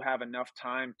all do have enough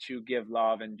time to give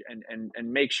love and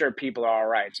make sure people are all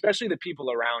right, especially the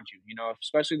people around you,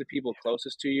 especially the people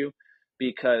closest to you,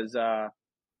 because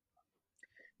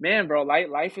man, bro,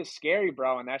 life is scary,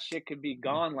 bro, and that shit could be Yeah.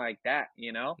 gone like that,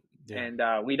 Yeah.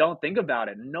 and we don't think about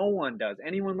it. No one does.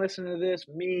 Anyone listening to this,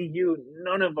 me, you,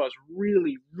 none of us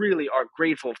really, really are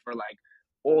grateful for like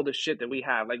all the shit that we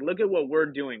have. Like, look at what we're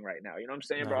doing right now. You know what I'm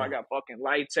saying, I bro? I know. got fucking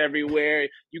lights everywhere.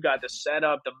 You got the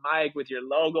setup, the mic with your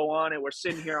logo on it. We're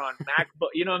sitting here on MacBook.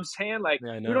 You know what I'm saying? Like,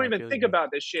 Yeah, I we know. don't I even feel think you. about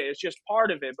this shit. It's just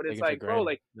part of it. But it's Taken for like, bro, granted.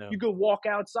 like No. you could walk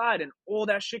outside and all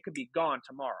that shit could be gone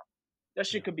tomorrow. That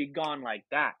shit Yeah. could be gone like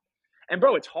that. And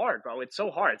bro, it's hard, bro. It's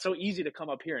so hard. It's so easy to come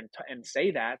up here and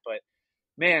say that, but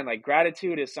man, like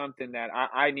gratitude is something that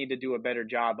I need to do a better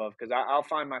job of, because I'll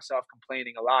find myself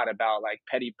complaining a lot about like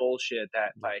petty bullshit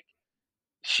that Yeah. like,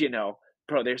 you know,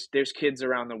 bro, there's kids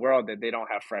around the world that they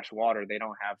don't have fresh water, they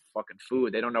don't have fucking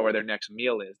food, they don't know where their next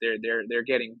meal is. They're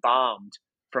getting bombed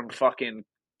from fucking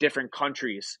different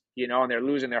countries, you know, and they're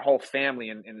losing their whole family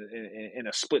in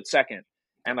a split second.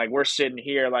 And like we're sitting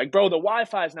here like, bro, the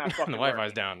Wi-Fi is not The fucking Wi-Fi's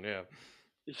working. down. Yeah.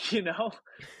 You know,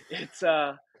 it's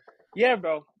yeah,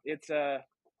 bro. It's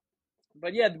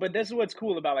but yeah, but this is what's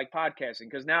cool about like podcasting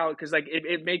because like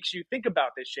it makes you think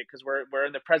about this shit because we're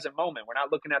in the present moment. We're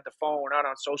not looking at the phone. We're not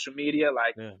on social media.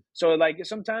 Like Yeah. so, like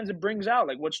sometimes it brings out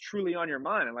like what's truly on your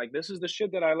mind, and like this is the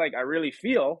shit that I really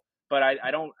feel, but I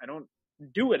don't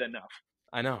do it enough.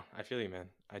 I know. I feel you, man.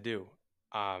 I do.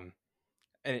 And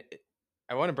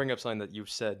I want to bring up something that you've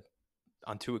said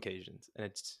on 2 occasions, and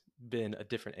it's been a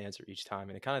different answer each time,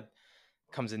 and it kind of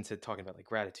comes into talking about like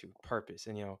gratitude, purpose,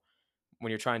 and when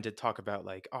you're trying to talk about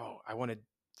like, oh, I want to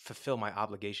fulfill my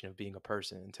obligation of being a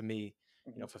person, and to me,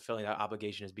 Mm-hmm. fulfilling that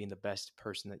obligation is being the best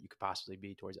person that you could possibly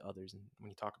be towards others. And when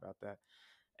you talk about that,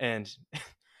 and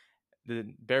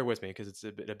bear with me because it's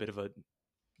a bit of a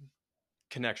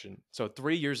connection. So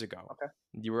 3 years ago, Okay.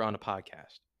 you were on a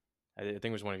podcast. I think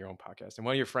it was one of your own podcasts, and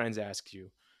one of your friends asked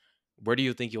you, "Where do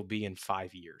you think you'll be in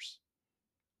 5 years?"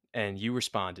 And you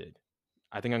responded,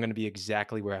 "I think I'm going to be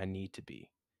exactly where I need to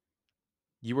be."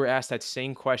 You were asked that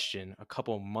same question a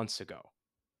couple months ago,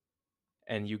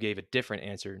 and you gave a different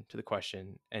answer to the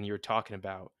question. And you were talking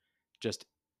about just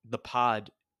the pod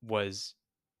was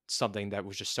something that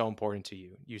was just so important to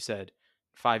you. You said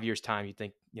 5 years time, you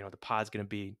think, the pod's going to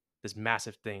be this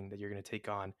massive thing that you're going to take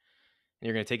on, and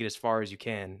you're going to take it as far as you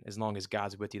can, as long as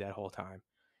God's with you that whole time.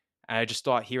 And I just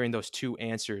thought hearing those 2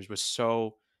 answers was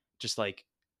so just like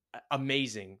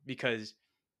amazing, because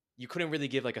you couldn't really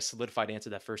give like a solidified answer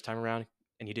that first time around,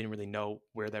 and you didn't really know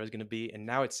where that was going to be. And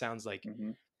now it sounds like,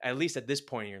 Mm-hmm. at least at this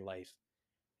point in your life,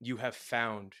 you have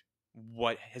found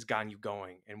what has gotten you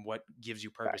going and what gives you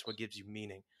purpose, what Facts. gives you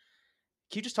meaning.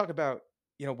 Can you just talk about,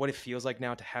 what it feels like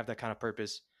now to have that kind of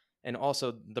purpose, and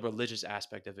also the religious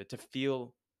aspect of it, to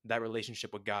feel that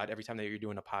relationship with God every time that you're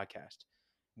doing a podcast,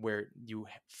 where you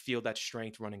feel that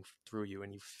strength running through you,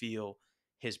 and you feel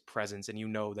his presence, and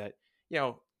that,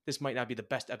 this might not be the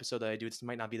best episode that I do. This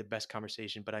might not be the best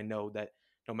conversation, but I know that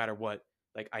no matter what,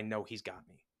 like, I know he's got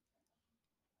me.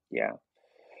 Yeah.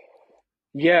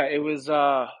 Yeah, it was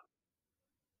no,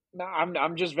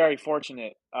 I'm just very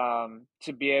fortunate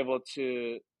to be able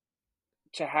to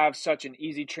have such an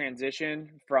easy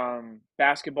transition from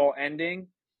basketball ending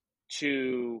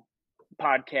to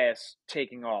podcast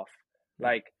taking off. Yeah.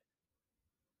 Like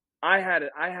I had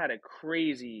a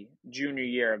crazy junior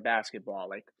year of basketball.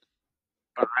 Like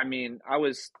I mean, I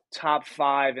was top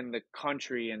 5 in the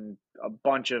country in a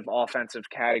bunch of offensive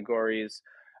categories.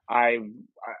 I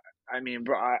mean,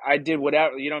 bro, I did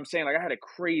whatever, you know what I'm saying? Like I had a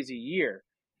crazy year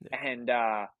Yeah. and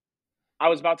I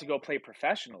was about to go play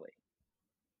professionally.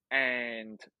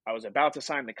 And I was about to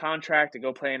sign the contract to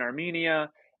go play in Armenia.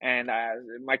 And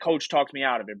my coach talked me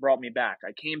out of it, brought me back.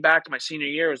 I came back to my senior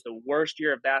year. It was the worst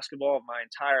year of basketball of my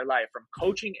entire life. From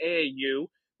coaching AAU,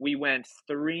 we went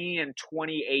 3-28,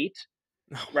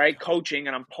 Oh my right? God. Coaching,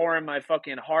 and I'm pouring my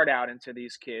fucking heart out into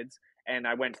these kids. And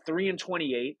I went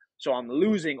 3-28. So I'm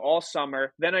losing all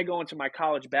summer. Then I go into my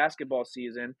college basketball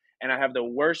season, and I have the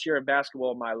worst year of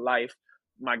basketball of my life.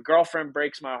 My girlfriend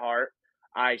breaks my heart.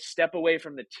 I step away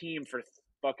from the team for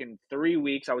fucking 3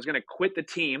 weeks. I was gonna quit the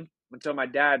team until my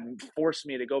dad forced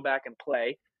me to go back and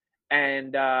play.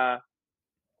 And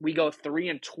we go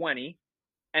 3-20,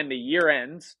 and the year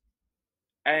ends.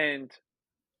 And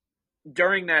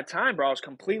during that time, bro, I was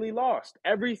completely lost.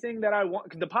 Everything that I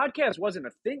want, the podcast wasn't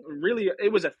a thing, really.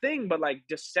 It was a thing, but like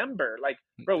December, like,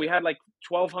 bro, we Yeah. had like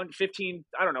 1,200, 15,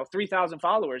 I don't know, 3,000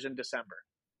 followers in December.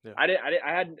 Yeah. I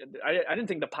didn't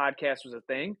think the podcast was a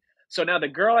thing. So now the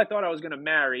girl I thought I was going to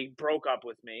marry broke up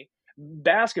with me.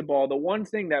 Basketball, the one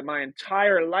thing that my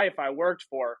entire life I worked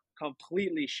for,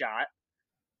 completely shot.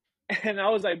 And I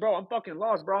was like, bro, I'm fucking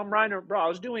lost, bro.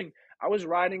 I was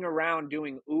riding around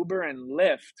doing Uber and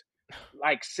Lyft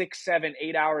like 6, 7,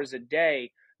 8 hours a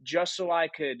day just so I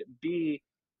could be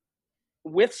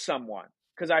with someone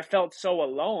because I felt so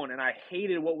alone and I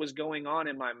hated what was going on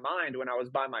in my mind when I was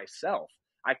by myself.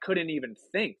 I couldn't even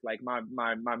think. Like my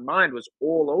mind was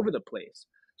all over the place.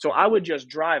 So Yeah. I would just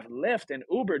drive Lyft and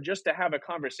Uber just to have a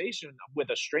conversation with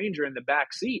a stranger in the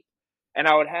back seat. And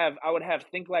I would have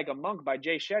Think Like a Monk by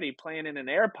Jay Shetty playing in an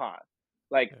AirPod.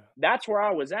 Like Yeah. that's where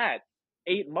I was at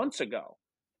 8 months ago.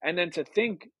 And then to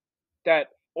think that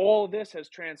all this has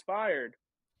transpired,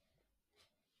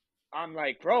 I'm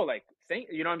like, bro, like,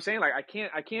 you know what I'm saying? Like,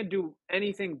 I can't do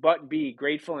anything but be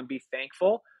grateful and be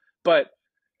thankful. But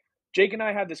Jake and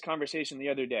I had this conversation the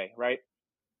other day, right?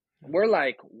 Yeah. We're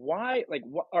like, why? Like,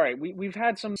 all right, we've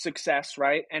had some success,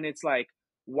 right? And it's like,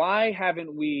 why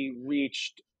haven't we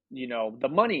reached, the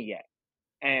money yet?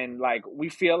 and like we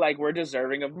feel like we're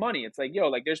deserving of money. It's like, yo,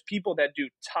 like there's people that do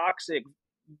toxic,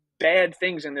 bad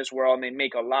things in this world and they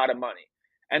make a lot of money.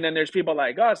 And then there's people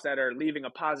like us that are leaving a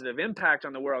positive impact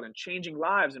on the world and changing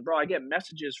lives. And bro, I get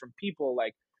messages from people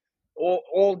like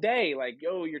all day, like,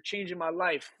 yo, you're changing my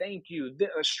life. Thank you.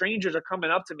 Strangers are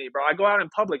coming up to me, bro. I go out in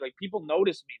public, like people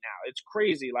notice me now. It's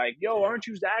crazy. Like, yo, Yeah. aren't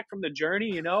you Zach from the Journey?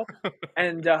 You know,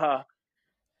 and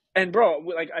bro,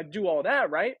 like I do all that,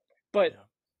 right? But Yeah.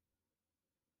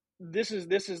 this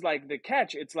is like the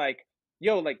catch. It's like,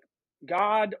 yo, like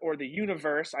God or the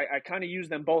universe, I kind of use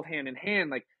them both hand in hand.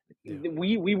 Like Yeah.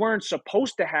 we weren't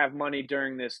supposed to have money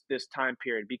during this time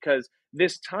period, because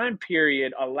this time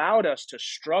period allowed us to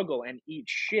struggle and eat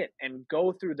shit and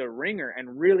go through the ringer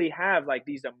and really have like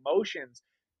these emotions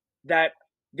that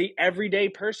the everyday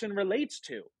person relates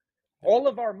to. Yeah. All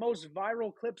of our most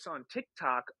viral clips on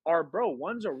TikTok are, bro,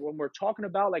 ones are when we're talking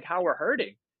about like how we're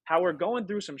hurting, how we're Yeah. going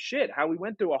through some shit, how we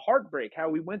went through a heartbreak, how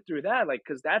we went through that. Like,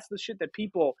 cause that's the shit that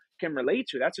people can relate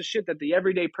to. That's the shit that the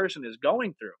everyday person is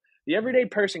going through. The Yeah. everyday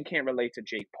person can't relate to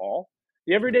Jake Paul.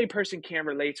 The everyday person can't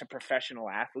relate to professional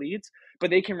athletes,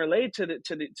 but they can relate to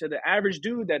the average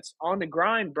dude that's on the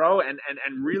grind, bro, and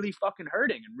really fucking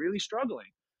hurting and really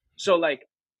struggling. Yeah. So like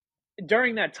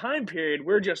during that time period,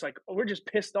 we're just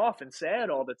pissed off and sad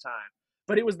all the time.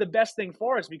 But it was the best thing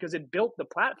for us because it built the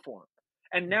platform.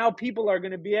 And Yeah. now people are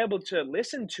going to be able to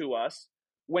listen to us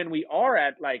when we are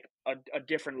at like a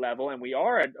different level and we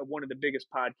are at one of the biggest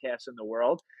podcasts in the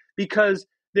world, because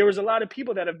there was a lot of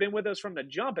people that have been with us from the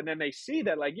jump, and then they see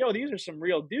that like, yo, these are some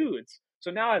real dudes.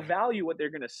 So now I Yeah. value what they're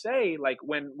going to say, like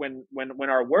when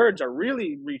our words are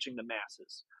really reaching the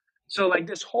masses. So like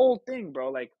this whole thing,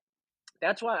 bro, like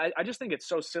that's why I just think it's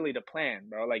so silly to plan,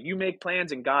 bro. Like you make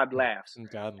plans and God laughs. And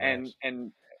God And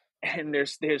laughs. and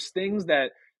there's things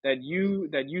that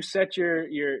you set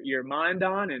your mind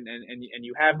on, and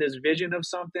you have this vision of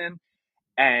something,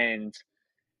 and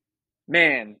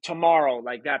man, tomorrow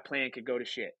like that plan could go to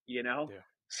shit, you know? Yeah.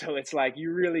 So it's like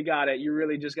you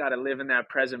really just gotta live in that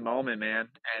present moment, man.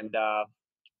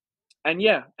 And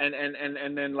yeah,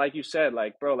 and then like you said,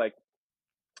 like bro, like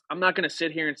I'm not gonna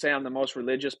sit here and say I'm the most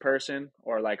religious person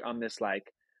or like I'm this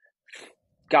like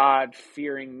God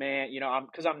fearing man, you know,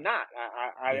 because I'm not.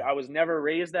 Yeah. I was never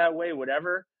raised that way,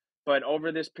 whatever. But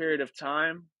over this period of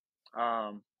time,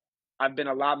 um, I've been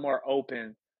a lot more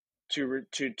open to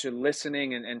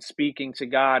listening and speaking to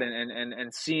God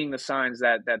and seeing the signs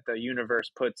that the universe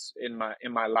puts in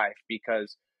my life,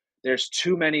 because there's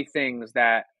too many things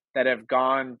that have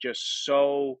gone just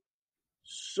so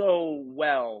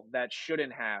well that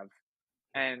shouldn't have,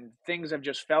 Yeah. and things have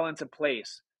just fell into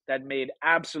place that made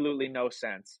absolutely no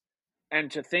sense.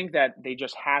 And to think that they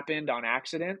just happened on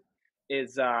accident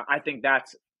is, I think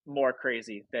that's more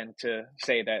crazy than to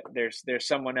say that there's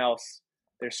someone else,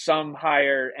 there's some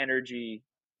higher energy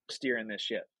steering this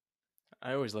ship.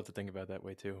 I always love to think about it that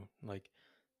way too. Like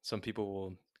some people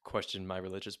will question my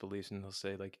religious beliefs and they'll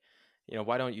say like,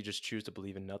 why don't you just choose to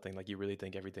believe in nothing? Like you really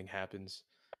think everything happens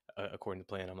according to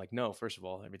plan? I'm like, no. First of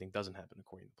all, everything doesn't happen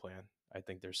according to plan. I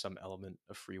think there's some element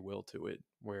of free will to it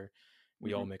where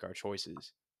we all Hmm. make our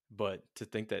choices. But to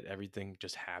think that everything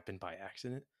just happened by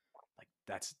accident, like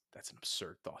that's an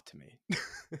absurd thought to me.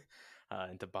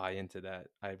 And to buy into that,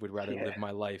 I would rather Yeah, live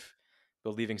my life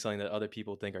believing something that other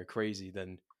people think are crazy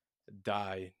than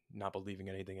die not believing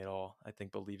anything at all. I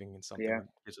think believing in yeah, something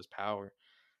gives us power.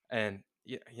 And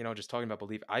just talking about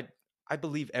belief, I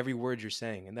believe every word you're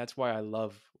saying, and that's why I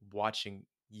love watching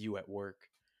you at work,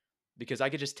 because I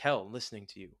could just tell listening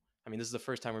to you. I mean, this is the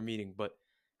first time we're meeting, but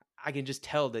I can just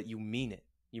tell that you mean it.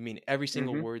 You mean every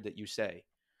single hmm, word that you say.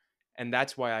 And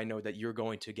that's why I know that you're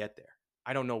going to get there.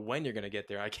 I don't know when you're going to get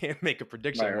there. I can't make a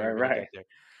prediction right, on when right, you're going to right. get there,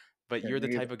 but Yeah, you're the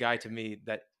me type either. of guy to me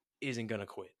that isn't going to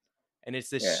quit. And it's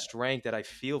this Yeah, strength that I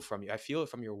feel from you. I feel it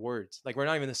from your words. Like we're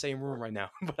not even in the same room right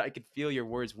now, but I could feel your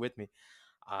words with me.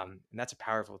 And that's a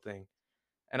powerful thing.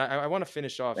 And I want to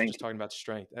finish off thank just you. talking about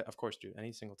strength. Of course, dude,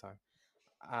 any single time.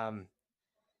 Um,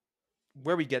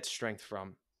 where we get strength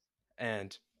from.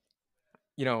 And,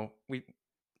 we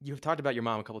you've talked about your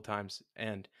mom a couple times,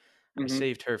 and I Hmm.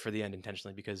 saved her for the end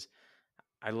intentionally because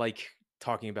I like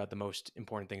talking about the most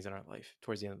important things in our life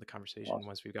towards the end of the conversation Awesome.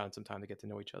 once we've gotten some time to get to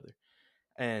know each other.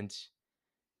 And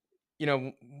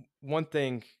one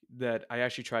thing that I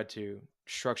actually tried to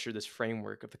structure this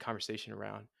framework of the conversation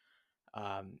around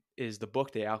is the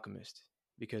book The Alchemist,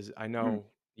 because I Mm, know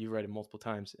you read it multiple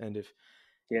times, and if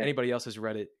yeah. anybody else has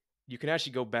read it, you can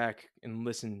actually go back and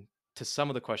listen to some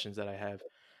of the questions that I have.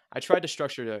 I tried to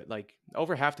structure it like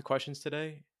over half the questions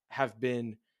today have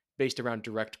been based around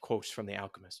direct quotes from The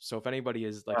Alchemist. So if anybody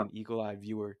is like Wow. an eagle eye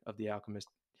viewer of The Alchemist,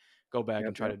 go back Yep.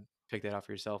 and try Yep. to pick that out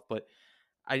for yourself. But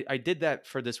I did that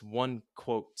for this one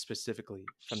quote specifically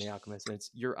from The Alchemist, and it's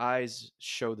your eyes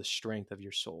show the strength of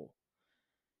your soul.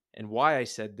 And why I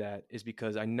said that is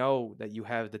because I know that you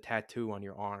have the tattoo on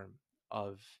your arm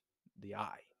of the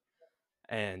eye.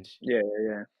 And Yeah.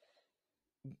 Yeah.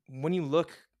 when you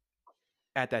look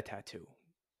at that tattoo,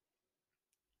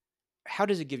 how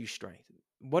does it give you strength?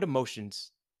 What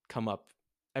emotions come up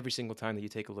every single time that you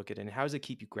take a look at it? And how does it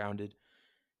keep you grounded?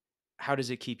 How does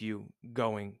it keep you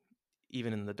going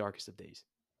even in the darkest of days?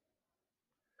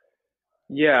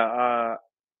 Yeah.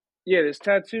 Yeah. This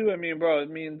tattoo. I mean, bro, it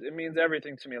means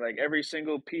everything to me. Like every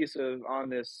single piece of on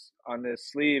this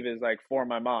sleeve is like for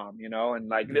my mom. You know, and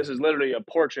like Yeah. this is literally a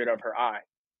portrait of her eye.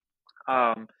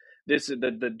 Um, this is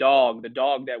the dog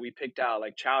that we picked out,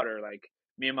 like Chowder. Like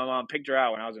me and my mom picked her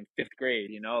out when I was in fifth grade.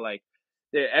 You know, like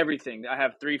everything. I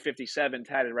have 357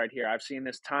 tatted right here. I've seen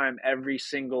this time every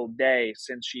single day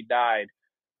since she died.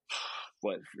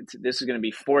 What this is going to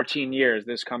be 14 years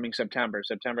this coming September,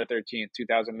 September 13th,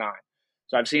 2009.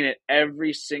 So I've seen it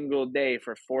every single day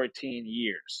for 14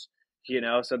 years. You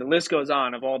know, so the list goes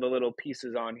on of all the little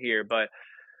pieces on here, but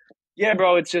yeah,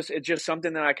 bro, it's just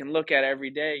something that I can look at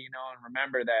every day, you know, and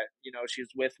remember that, you know, she's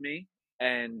with me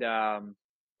and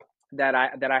that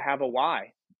I have a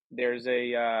why. There's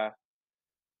a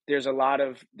there's a lot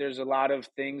of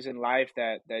things in life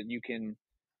that you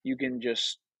can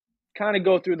just kind of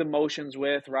go through the motions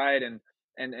with, right?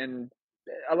 And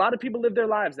a lot of people live their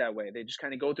lives that way. They just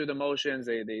kind of go through the motions.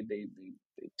 They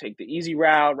take the easy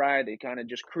route, right? They kind of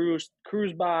just cruise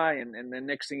by and then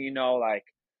next thing you know, like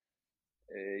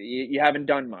you haven't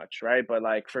done much, right? But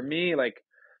like for me, like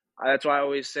that's why I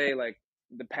always say like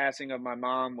the passing of my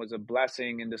mom was a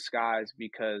blessing in disguise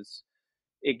because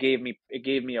it gave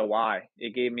me a why.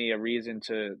 It gave me a reason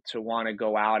to want to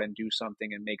go out and do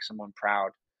something and make someone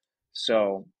proud. Yeah.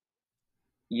 So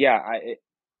yeah,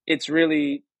 it's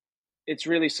really it's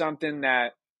really something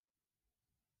that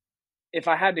if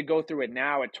I had to go through it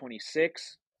now at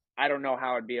 26, I don't know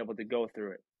how I'd be able to go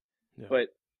through it. Yeah. But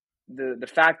the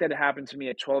fact that it happened to me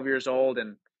at 12 years old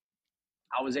and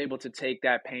I was able to take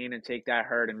that pain and take that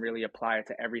hurt and really apply it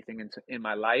to everything in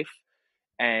my life.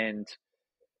 And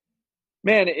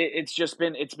man, it's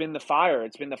been the fire.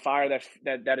 It's been the fire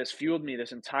that has fueled me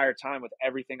this entire time with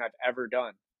everything I've ever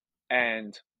done. Yeah.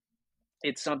 And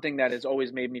it's something that has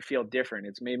always made me feel different.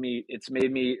 It's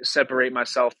made me separate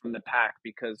myself from the pack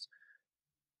because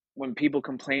when people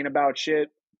complain about shit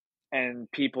and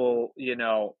people, you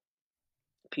know,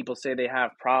 people say they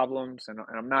have problems and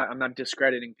I'm not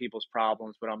discrediting people's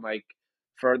problems, but I'm like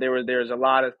there's a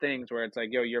lot of things where it's like,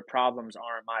 yo, your problems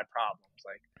aren't my problems.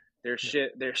 Like Yeah.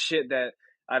 there's shit that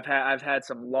I've had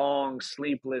some long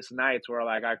sleepless nights where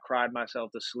like I cried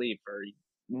myself to sleep for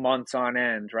months on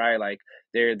end, right? Like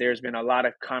there's been a lot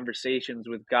of conversations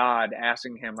with God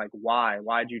asking him like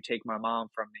why'd you take my mom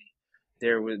from me?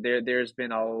 Yeah. There's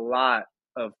been a lot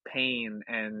of pain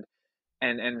and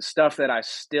stuff that I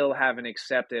still haven't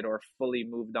accepted or fully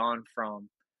moved on from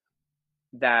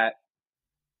that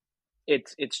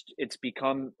it's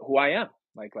become who I am.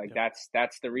 Like Yeah.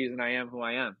 that's the reason I am who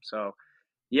I am. So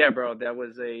yeah, bro, that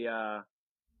was a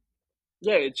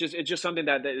yeah, it's just something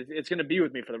that it's gonna be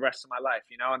with me for the rest of my life,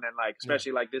 you know. And then like Yeah.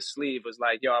 especially like this sleeve was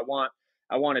like, yo, I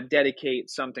want to dedicate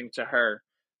something to her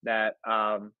that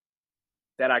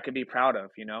that I could be proud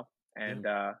of, you know. Yeah.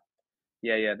 And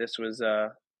yeah, this was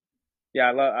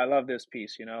yeah, I love this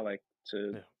piece, you know, like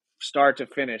to Yeah. start to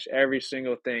finish, every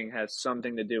single thing has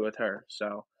something to do with her.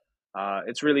 So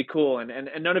it's really cool and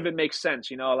none of it makes sense,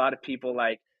 you know. A lot of people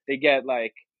like they get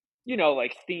like you know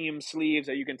like theme sleeves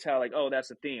that you can tell like, oh, that's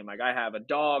a theme. Like I have a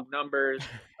dog, numbers,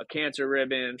 a cancer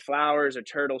ribbon, flowers, a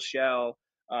turtle shell,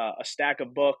 a stack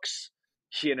of books,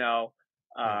 you know,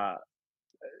 Yeah. uh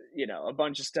you know, a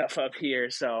bunch of stuff up here.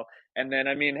 So, and then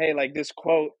I mean, hey, like this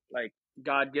quote, like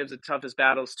God gives the toughest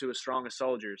battles to his strongest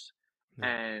soldiers, Yeah.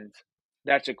 and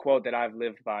that's a quote that I've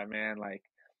lived by, man. Like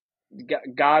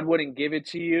God wouldn't give it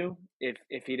to you if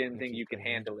he didn't If think you you could couldn't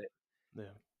handle handle it. it.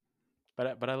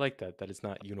 Yeah. But I like that it's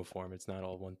not uniform. It's not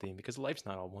all one theme because life's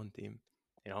not all one theme.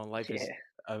 You know, life is Yeah.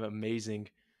 an amazing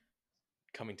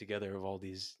coming together of all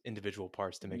these individual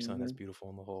parts to make something that's Hmm. beautiful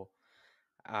in the whole.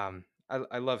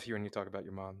 I love hearing you talk about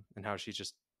your mom and how she's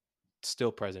just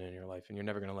still present in your life and you're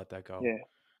never going to let that go.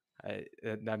 Yeah.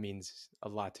 That means a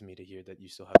lot to me to hear that you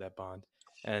still have that bond.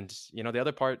 And you know, the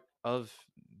other part of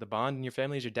the bond in your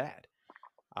family is your dad.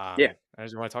 Yeah. I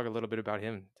just want to talk a little bit about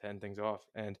him to end things off.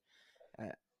 And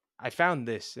uh, I found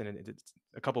this, and it's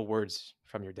a couple words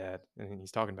from your dad, and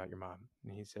he's talking about your mom,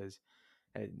 and he says,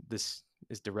 "This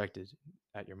is directed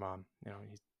at your mom." You know,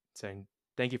 he's saying,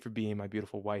 Thank you for being my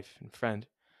beautiful wife and friend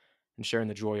and sharing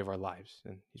the joy of our lives.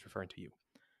 And he's referring to you.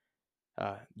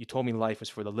 You told me life was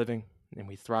for the living, and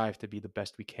we thrive to be the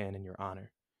best we can in your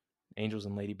honor. Angels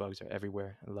and ladybugs are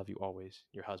everywhere. I love you always.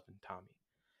 Your husband, Tommy.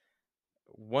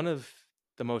 One of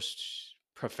the most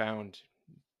profound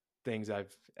things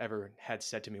I've ever had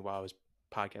said to me while I was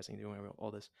podcasting, doing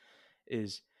all this,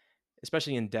 is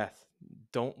especially in death,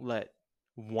 don't let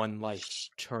one life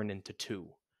turn into two.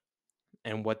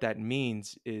 And what that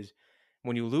means is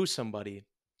when you lose somebody,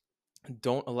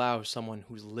 don't allow someone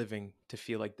who's living to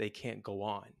feel like they can't go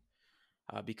on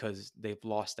because they've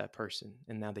lost that person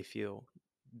and now they feel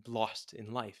lost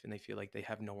in life and they feel like they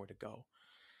have nowhere to go.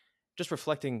 Just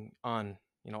reflecting on,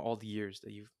 all the years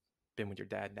that you've been with your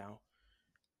dad now,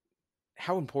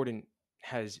 how important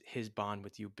has his bond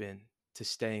with you been to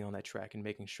staying on that track and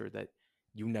making sure that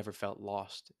you never felt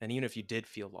lost? And even if you did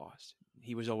feel lost,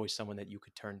 he was always someone that you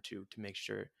could turn to make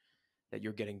sure that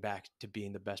you're getting back to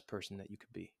being the best person that you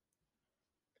could be.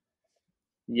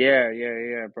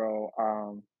 Yeah,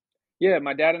 bro. Yeah,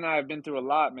 my dad and I have been through a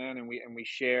lot, man, and we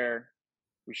share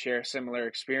similar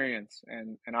experience,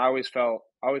 and I always felt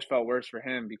worse for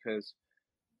him because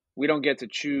we don't get to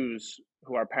choose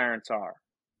who our parents are.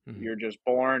 Mm-hmm. You're just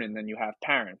born, and then you have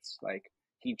parents. Like,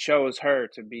 he chose her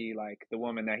to be like the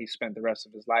woman that he spent the rest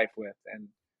of his life with, and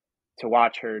to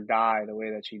watch her die the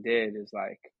way that she did is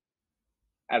like,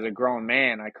 as a grown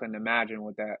man, I couldn't imagine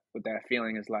what that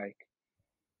feeling is like.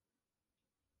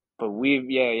 But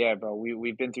yeah, bro,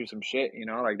 we've been through some shit,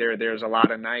 like there's a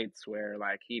lot of nights where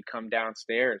like he'd come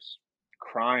downstairs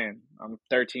crying. I'm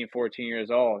 13, 14 years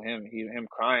old, him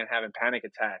crying, having panic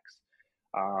attacks.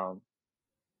 Um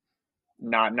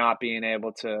not being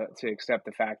able to accept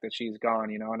the fact that she's gone,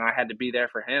 and I had to be there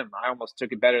for him. I almost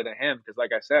took it better than him because,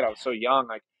 like I said, I was so young.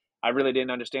 Like, I really didn't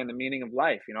understand the meaning of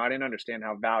life. I didn't understand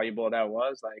how valuable that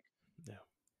was. Like, Yeah.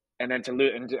 and then to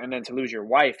lose, and then to lose your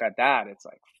wife at that, it's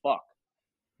like fuck.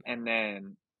 And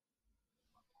then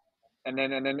and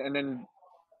then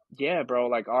yeah, bro,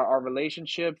 like our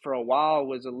relationship for a while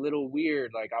was a little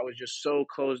weird. Like, I was just so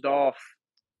closed off,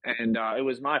 and it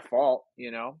was my fault.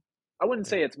 I wouldn't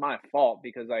Yeah. say it's my fault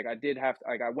because like I did have to,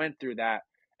 like, I went through that,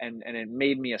 and it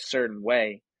made me a certain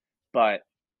way, but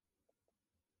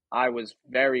I was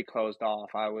very closed off.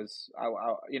 But I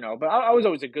was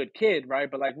always a good kid,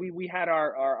 right? But like we had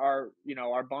our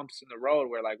bumps in the road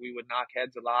where like we would knock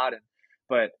heads a lot, and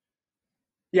but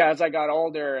yeah, as I got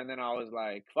older, and then I was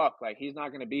like, fuck, like he's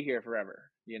not gonna be here forever.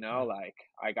 Yeah. Like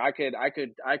I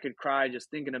could cry just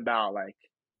thinking about like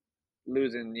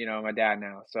losing, my dad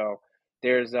now. So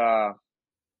there's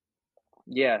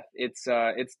yeah, it's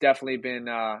definitely been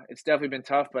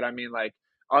tough, but I mean, like,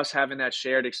 us having that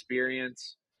shared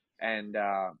experience, and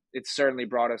it's certainly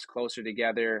brought us closer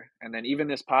together. And then even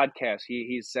this podcast,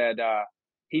 he said,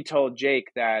 he told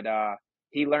Jake that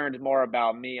he learned more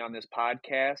about me on this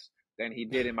podcast than he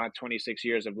did in my 26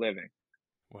 years of living,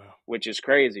 Wow. which is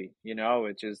crazy,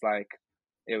 which is like,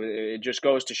 it just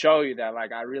goes to show you that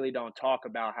like I really don't talk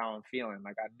about how I'm feeling.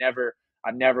 Like, I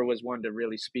never was one to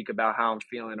really speak about how I'm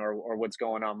feeling, or what's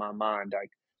going on in my mind. Like,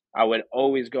 I would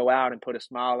always go out and put a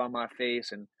smile on my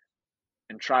face, and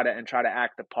try to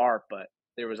act the part. But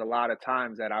there was a lot of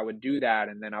times that I would do that,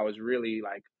 and then I was really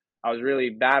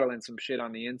battling some shit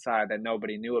on the inside that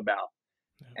nobody knew about.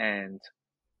 Yeah. And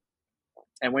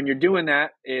and when you're doing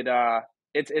that,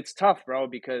 it's tough, bro,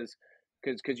 because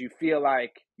you feel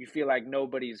like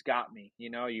nobody's got me.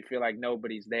 You feel like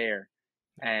nobody's there,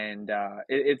 Yeah. and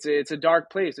it's a dark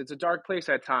place. It's a dark place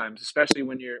at times, especially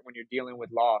when you're dealing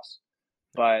with loss.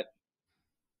 Yeah.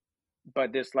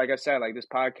 But this, like I said, like this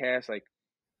podcast, like,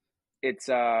 it's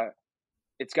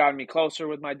it's gotten me closer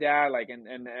with my dad. Like, and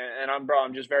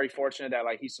I'm just very fortunate that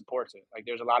like he supports it. Like,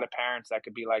 there's a lot of parents that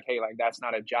could be like, hey, like, that's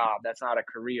not a job, that's not a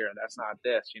career, that's not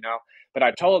this. But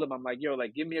I told him, I'm like, yo,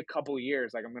 like, give me a couple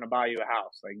years, like, I'm gonna buy you a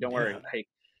house, like, don't worry. Yeah. Like,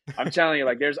 I'm telling you,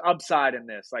 like, there's upside in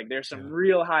this. Like, there's some Yeah.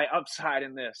 real high upside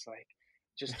in this. Like,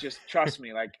 just trust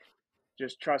me. Like,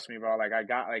 just trust me, bro. Like,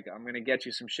 I'm gonna get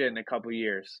you some shit in a couple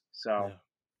years. So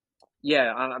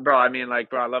Yeah. yeah, bro. I mean, like,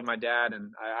 bro, I love my dad,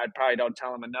 and I probably don't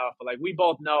tell him enough. But like, we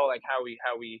both know like how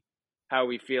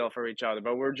we feel for each other.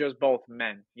 But we're just both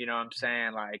men. You know what I'm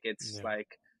saying? Like, it's Yeah.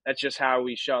 like that's just how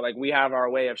we show. Like, we have our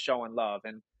way of showing love,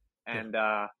 and Yeah. and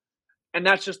uh and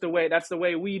that's just the way. That's the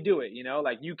way we do it.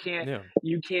 Like, you can't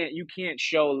Yeah.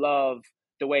 show love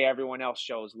the way everyone else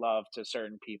shows love to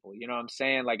certain people. You know what I'm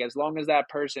saying? Like, as long as that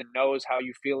person knows how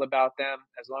you feel about them,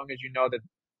 as long as you know that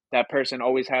that person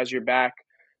always has your back,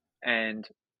 and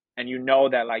you know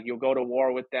that like you'll go to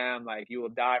war with them, like you will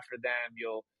die for them,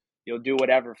 you'll do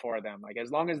whatever for them. Like,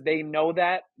 as long as they know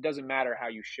that, it doesn't matter how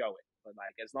you show it. But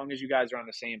like as long as you guys are on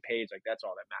the same page, like that's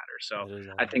all that matters. So That is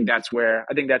all I that think matters.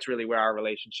 that's really where our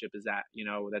relationship is at.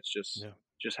 That's Yeah,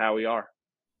 just how we are.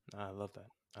 I love that.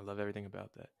 I love everything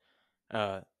about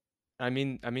that. I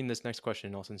mean this next question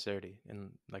in all sincerity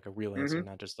and like a real answer, Hmm.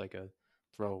 not just like a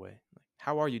throwaway. Like,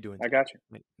 how are you doing I today? got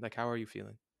you, Like how are you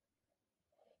feeling?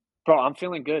 bro. I'm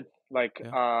feeling good. Like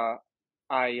Yeah,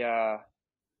 I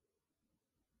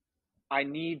I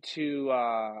need to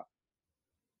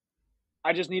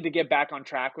I just need to get back on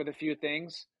track with a few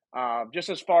things. Just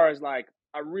as far as like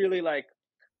I really like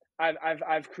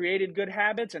I've created good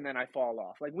habits and then I fall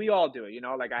off. Like we all do it,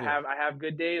 like yeah, I have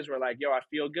good days where like, yo, I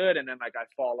feel good and then like I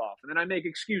fall off. And then I make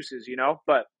excuses,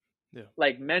 but yeah,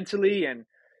 like mentally and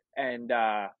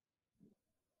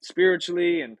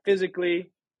spiritually and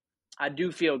physically, I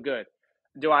do feel good.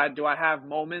 Do I have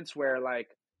moments where like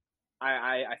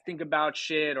I think about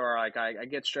shit or like I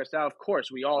get stressed out? Of course,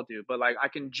 we all do. But like I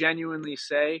can genuinely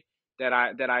say that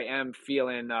I am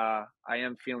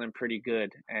feeling pretty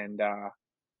good, and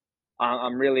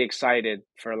I'm really excited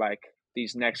for like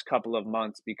these next couple of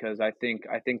months because I think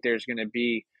there's gonna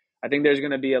be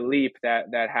a leap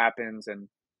that happens, and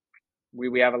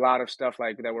we have a lot of stuff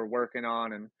like that we're working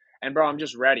on, and bro, I'm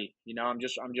just ready.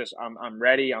 I'm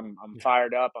ready. I'm yeah,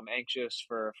 fired up. I'm anxious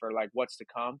for like what's to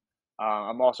come.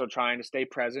 I'm also trying to stay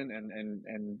present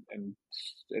and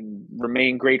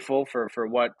remain grateful for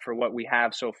what we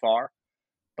have so far.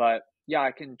 But yeah,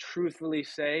 I can truthfully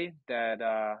say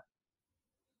that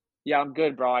yeah, I'm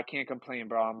good, bro. I can't complain,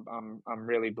 bro. I'm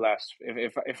really blessed.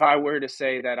 If I were to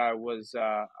say that I was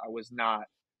not,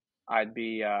 I'd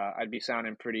be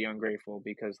sounding pretty ungrateful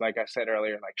because like I said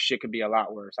earlier, like shit could be a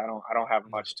lot worse. I don't have yeah.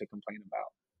 much to complain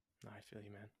about. I feel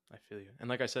you, man. I feel you. And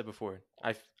like I said before,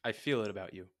 I feel it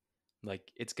about you.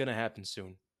 Like it's gonna happen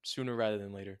soon, sooner rather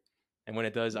than later. And when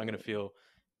it does, I'm gonna feel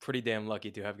pretty damn lucky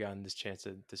to have gotten this chance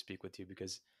to speak with you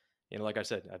because, like I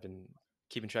said, I've been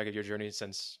keeping track of your journey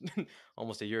since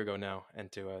almost a year ago now,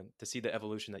 and to see the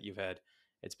evolution that you've had,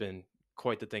 it's been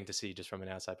quite the thing to see just from an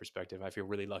outside perspective. I feel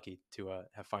really lucky to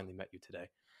have finally met you today.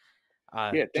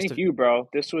 Yeah, Just thank to you, bro.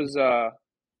 This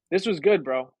was good,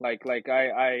 bro. Like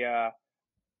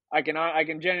I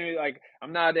can genuinely like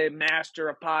I'm not a master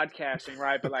of podcasting,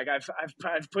 right? But like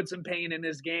I've put some pain in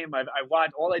this game. I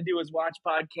watch all I do is watch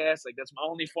podcasts. Like that's my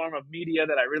only form of media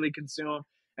that I really consume.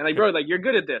 And like bro, like you're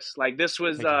good at this. Like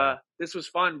thank you, man. this was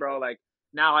fun, bro. Like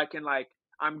now I can like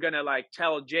I'm gonna like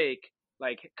tell Jake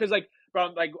like because like bro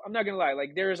like I'm not gonna lie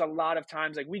like there's a lot of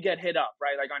times like we get hit up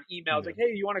right like on emails Yeah, like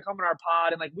hey you want to come on our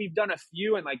pod and like we've done a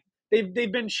few and like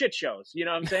they've been shit shows. You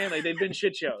know what I'm saying? Like they've been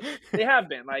shit shows. They have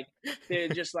been like they're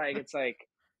just like it's like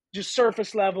just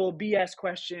surface level BS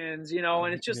questions,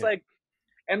 and it's just yeah, like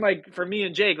and like for me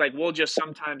and Jake, like we'll just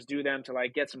sometimes do them to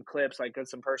like get some clips, like get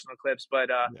some personal clips. But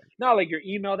yeah, no, like your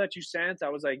email that you sent, I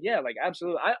was like, yeah, like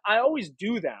absolutely. I always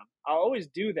do them. I'll always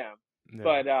do them. yeah.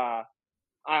 But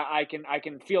I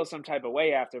can feel some type of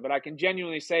way after, but I can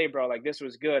genuinely say, bro, like this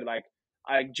was good. Like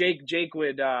Jake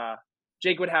would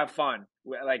have fun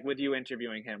like with you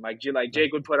interviewing him. Like Thank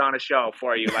Jake would you. put on a show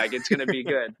for you. Like it's gonna be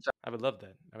good. So, I would love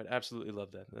that. I would absolutely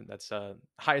love that. That's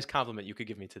highest compliment you could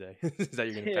give me today is that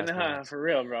you're going to yeah, pass me on. nah, for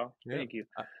real, bro. Yeah. Thank you.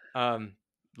 Uh, um,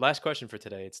 last question for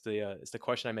today. It's the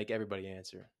question I make everybody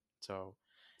answer. So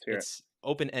Let's hear it. it's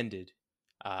open ended,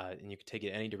 and you can take it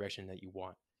any direction that you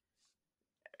want.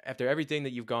 After everything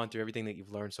that you've gone through, everything that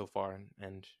you've learned so far,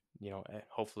 and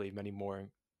hopefully many more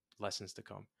lessons to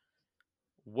come.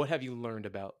 What have you learned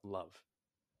about love?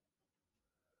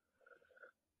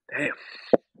 Damn.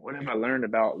 What have I learned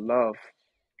about love?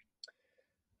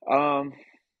 Um,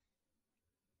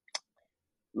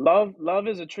 love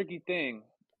is a tricky thing,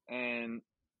 and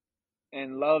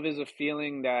love is a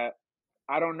feeling that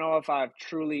I don't know if I've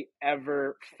truly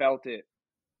ever felt it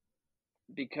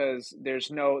because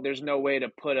there's no way to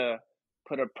put a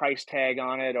price tag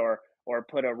on it or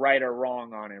put a right or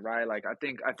wrong on it, right? Like I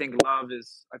think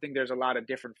there's a lot of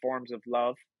different forms of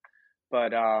love,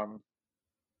 but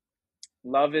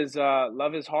love is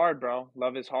hard, bro.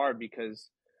 Love is hard because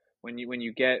when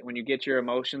you get your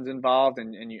emotions involved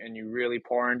and you really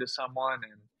pour into someone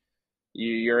and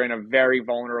you're in a very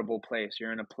vulnerable place.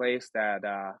 You're in a place that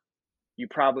you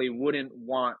probably wouldn't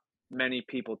want many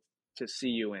people to see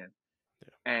you in.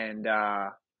 And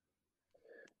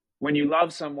when you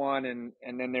love someone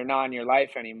and then they're not in your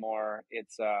life anymore,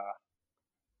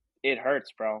 it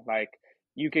hurts, bro. Like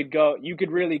you could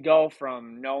really go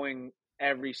from knowing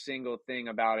every single thing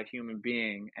about a human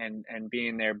being and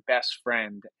being their best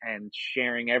friend and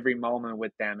sharing every moment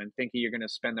with them and thinking you're going to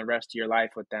spend the rest of your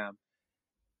life with them.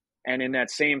 And in that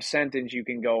same sentence, you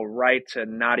can go right to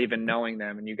not even knowing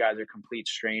them and you guys are complete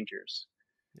strangers.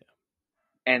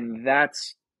 And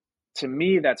that's, to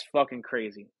me, that's fucking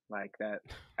crazy. Like that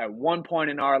at one point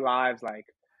in our lives, like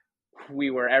we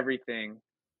were everything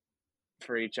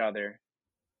for each other,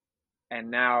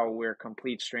 and now we're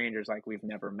complete strangers, like we've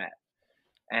never met.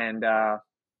 And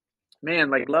man,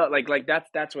 like love, like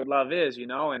that's what love is, you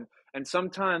know. And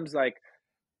sometimes, like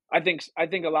I think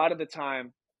a lot of the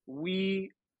time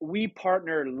we we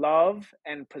partner love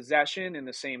and possession in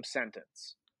the same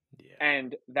sentence, Yeah.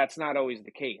 and that's not always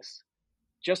the case.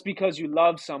 Just because you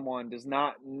love someone does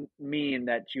not mean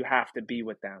that you have to be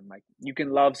with them. Like you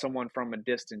can love someone from a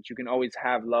distance. You can always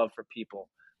have love for people,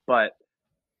 but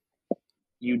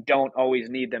you don't always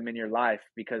need them in your life,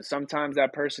 because sometimes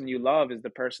that person you love is the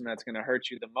person that's going to hurt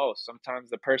you the most. Sometimes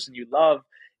the person you love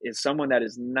is someone that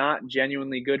is not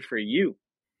genuinely good for you,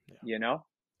 Yeah. you know?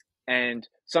 And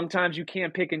sometimes you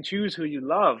can't pick and choose who you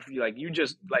love. You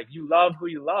just like you love who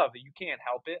you love. You can't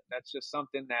help it. That's just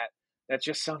something that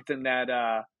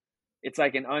it's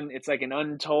like an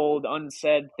untold,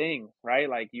 unsaid thing, right?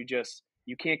 Like you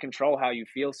can't control how you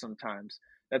feel sometimes.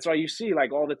 That's why you see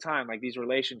like all the time like these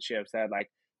relationships that like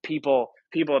people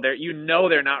they're,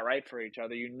 they're not right for each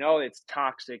other. You know it's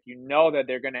toxic. You know that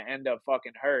they're gonna end up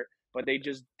fucking hurt, but they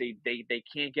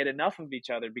can't get enough of each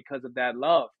other because of that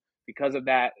love, because of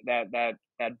that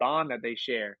bond that they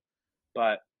share.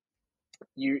 But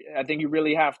I think you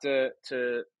really have to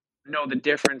know the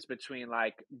difference between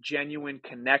like genuine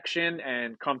connection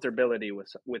and comfortability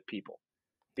with people,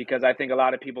 because I think a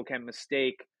lot of people can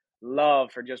mistake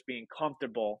love for just being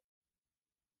comfortable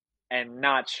and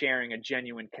not sharing a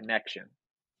genuine connection.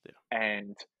 Yeah.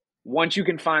 And once you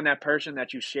can find that person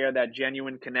that you share that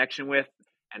genuine connection with,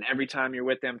 and every time you're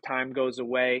with them time goes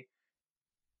away,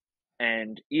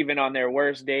 and even on their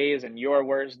worst days and your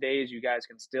worst days you guys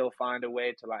can still find a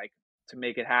way to like to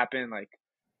make it happen, like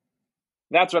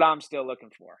that's what I'm still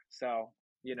looking for. So,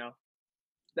 you know,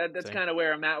 that's Same. kind of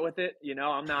where I'm at with it. You know,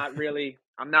 I'm not really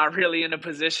in a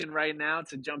position right now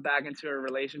to jump back into a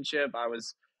relationship. I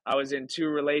was in two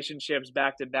relationships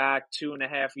back to back,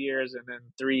 2.5 years and then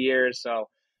 3 years. So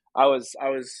I was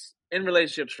in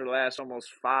relationships for the last almost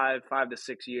 5 to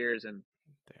 6 years. And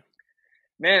Damn.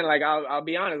 man, like I'll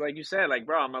be honest, like you said, like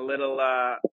bro, I'm a little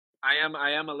I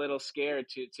am a little scared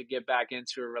to get back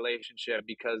into a relationship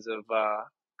because of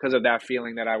that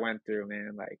feeling that I went through,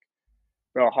 man. Like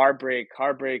bro, heartbreak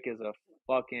is a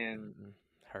fucking Mm-mm.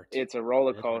 Hurts. it's a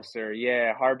roller It hurt. coaster.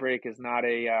 Yeah, heartbreak is not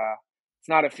a it's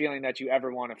not a feeling that you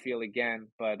ever want to feel again.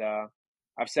 But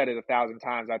I've said it 1,000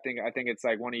 times. I think it's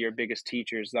like one of your biggest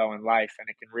teachers though in life, and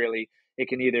it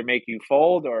can either make you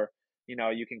fold, or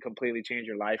you can completely change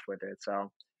your life with it.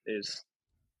 So Yeah. is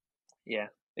yeah,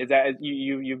 is that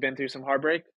you've been through some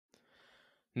heartbreak?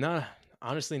 Nah,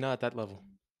 honestly, not at that level.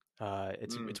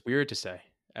 It's Mm, it's weird to say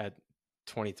at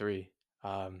 23.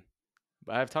 Um,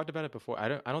 but I've talked about it before. I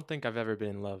don't think I've ever been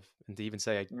in love, and to even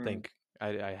say I mm, think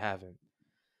I haven't.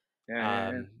 yeah, yeah,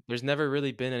 yeah. There's never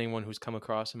really been anyone who's come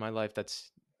across in my life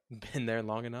that's been there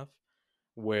long enough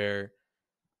where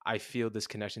I feel this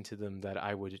connection to them that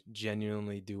I would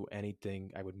genuinely do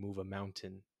anything. I would move a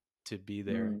mountain to be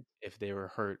there. Mm, If they were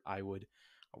hurt, I would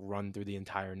run through the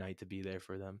entire night to be there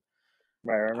for them.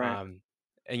 right, right, right. Um,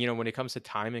 and when it comes to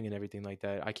timing and everything like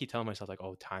that, I keep telling myself like,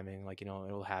 "Oh, timing, like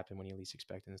it'll happen when you least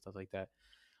expect it and stuff like that."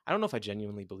 I don't know if I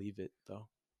genuinely believe it though.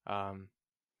 Um,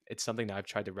 it's something that I've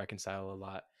tried to reconcile a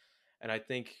lot, and I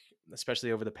think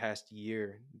especially over the past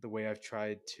year, the way I've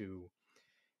tried to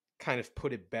kind of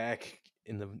put it back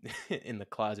in the in the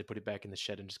closet, put it back in the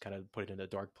shed, and just kind of put it in a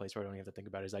dark place where I don't even have to think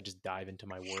about it. Is I just dive into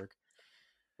my work,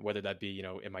 whether that be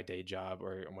in my day job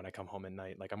or when I come home at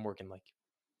night. Like I'm working like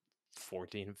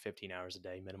 14, 15 hours a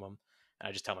day minimum. And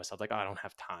I just tell myself like, oh, I don't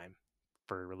have time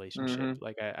for a relationship. Mm-hmm.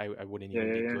 Like I wouldn't Yeah,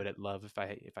 even be yeah, good at love if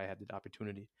I had the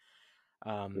opportunity.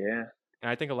 Um, yeah, and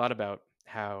I think a lot about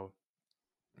how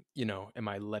am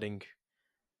I letting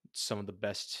some of the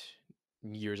best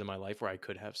years of my life where I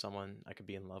could have someone I could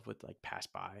be in love with like pass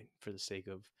by for the sake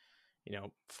of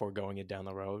foregoing it down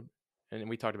the road. And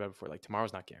we talked about it before, like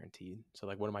tomorrow's not guaranteed. So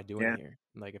like, what am I doing yeah, here?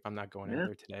 Like if I'm not going out yeah.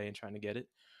 there today and trying to get it,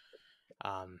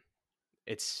 um,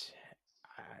 it's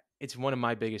it's one of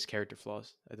my biggest character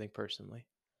flaws, I think personally,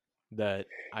 that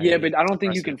Yeah, I but I don't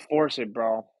think you suppress can it. force it,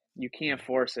 bro. You can't Yeah.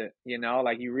 force it,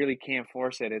 like you really can't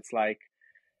force it. It's like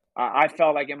I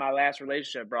felt like in my last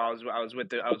relationship, bro, I was with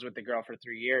the girl for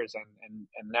 3 years, and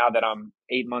now that I'm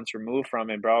 8 months removed from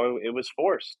it, bro, it was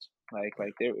forced. Like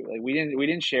we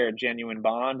didn't share a genuine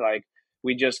bond. Like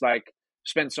we just like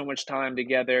spent so much time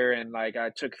together, and like I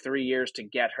took 3 years to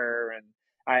get her, and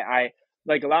I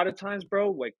like a lot of times,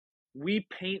 bro, like we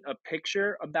paint a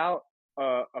picture about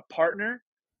a partner,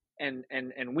 and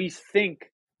we think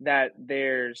that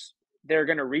they're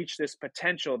going to reach this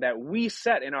potential that we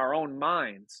set in our own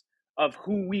minds of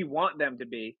who we want them to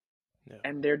be, Yeah.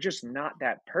 and they're just not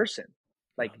that person.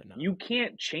 No, Like, they're not. you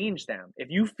can't change them. If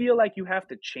you feel like you have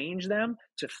to change them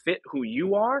to fit who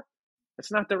you are,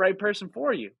 that's not the right person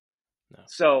for you. No.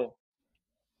 So,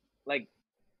 like,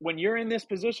 when you're in this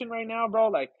position right now, bro,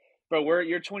 like, bro,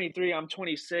 you're 23, I'm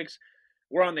 26.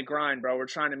 We're on the grind, bro. We're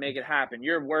trying to make it happen.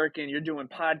 You're working, you're doing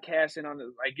podcasting on the,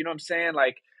 like, you know what I'm saying?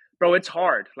 Like, bro, it's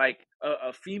hard. Like,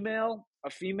 a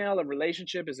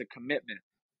relationship is a commitment.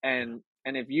 Yeah.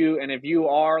 And if you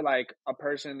are like a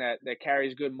person that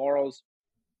carries good morals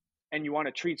and you want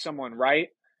to treat someone right,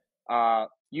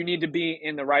 you need to be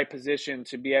in the right position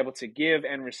to be able to give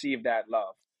and receive that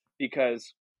love,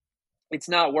 because it's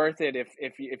not worth it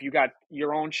if you got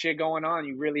your own shit going on,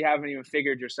 you really haven't even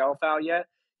figured yourself out yet.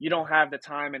 You don't have the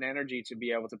time and energy to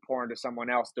be able to pour into someone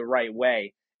else the right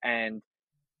way. And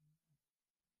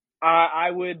I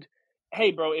would,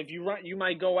 hey, bro, if you run, you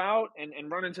might go out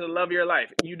and run into the love of your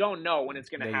life. You don't know when it's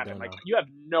gonna Yeah, you happen. don't Like, know. you have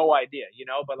no idea, you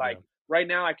know. But like Yeah. right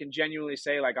now, I can genuinely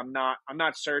say, like, I'm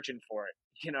not searching for it.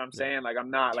 You know what I'm Yeah. saying? Like, I'm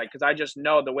not, like, because I just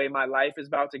know the way my life is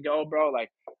about to go, bro.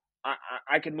 Like,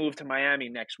 I could move to Miami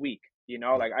next week. You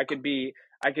know, Yeah. like I could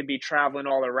be traveling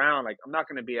all around. Like, I'm not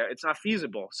gonna be. It's not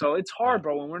feasible. So it's Yeah. hard,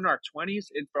 bro. When we're in our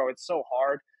 20s, bro, it's so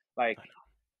hard. Like I know.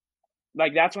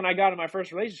 like that's when I got in my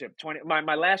first relationship.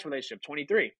 My last relationship,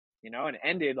 23. You know, and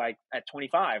ended like at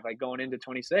 25, like going into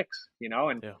 26. You know,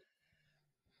 and Yeah.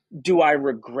 do I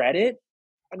regret it?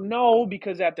 No,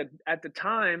 because at the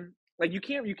time, like, you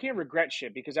can't regret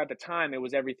shit, because at the time it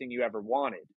was everything you ever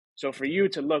wanted. So for Yeah. you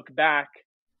to look back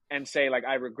and say, like,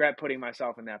 I regret putting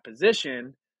myself in that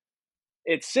position,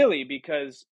 it's silly,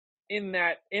 because in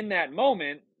that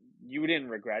moment you didn't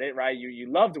regret it, right? You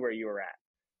loved where you were at.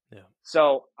 Yeah.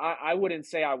 So I wouldn't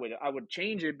say I would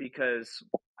change it, because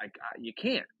like, you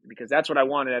can't, because that's what I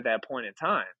wanted at that point in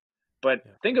time. But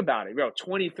Yeah. think about it, bro.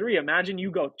 23. Imagine you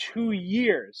go 2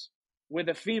 years with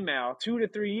a female, 2 to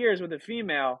 3 years with a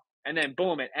female, and then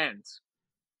boom, it ends.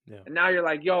 Yeah. And now you're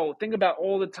like, yo, think about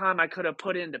all the time I could have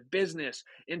put into business,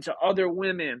 into other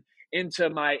women, into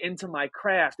my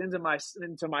craft, into my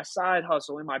side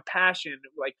hustle, in my passion,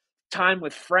 like time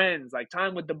with friends, like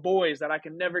time with the boys that I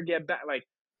can never get back. Like,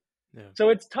 Yeah. so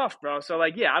it's tough, bro. So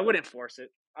like, yeah, I wouldn't force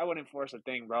it. I wouldn't force a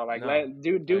thing, bro. Like, No, I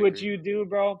do what agree. you do,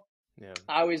 bro. Yeah.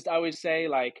 I always say,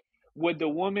 like, would the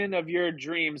woman of your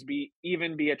dreams be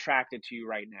attracted to you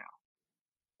right now?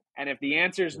 And if the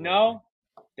answer is It wouldn't be. no,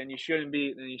 then you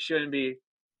shouldn't be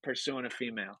pursuing a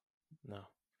female. No.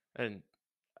 And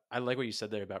I like what you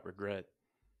said there about regret,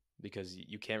 because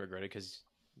you can't regret it because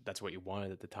that's what you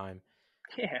wanted at the time.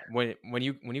 Yeah, When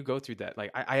you go through that,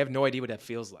 like I have no idea what that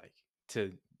feels like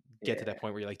to get to yeah, that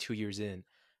point where you're like 2 years in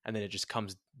and then it just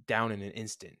comes down in an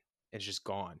instant. It's just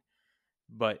gone.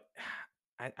 But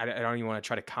I don't even want to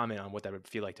try to comment on what that would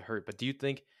feel like to hurt. But do you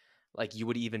think like you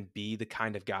would even be the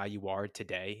kind of guy you are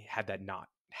today had that not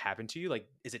happened to you? Like,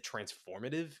 is it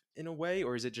transformative in a way,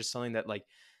 or is it just something that like,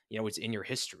 it's in your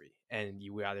history and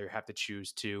you either have to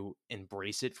choose to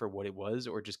embrace it for what it was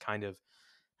or just kind of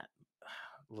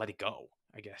let it go,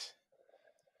 I guess.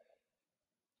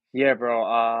 yeah,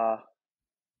 bro.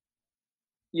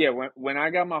 Yeah. When I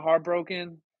got my heart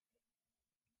broken,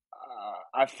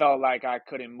 I felt like I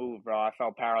couldn't move, bro. I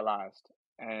felt paralyzed,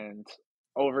 and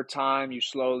over time, you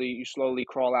slowly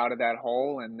crawl out of that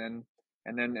hole, and then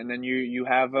you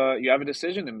have a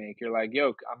decision to make. You're like,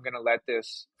 yo, I'm gonna let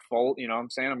this fold. You know what I'm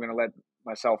saying? I'm gonna let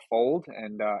myself fold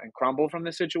and crumble from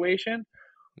the situation,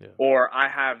 Yeah. or I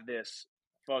have this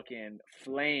fucking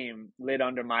flame lit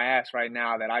under my ass right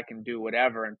now that I can do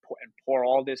whatever and pour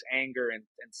all this anger and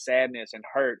sadness and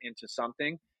hurt into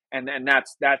something. And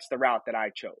that's the route that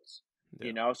I chose.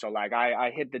 Yeah. So like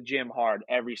I hit the gym hard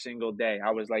every single day.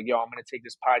 I was like, yo, I'm gonna take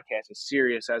this podcast as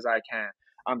serious as I can.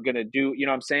 I'm gonna do, you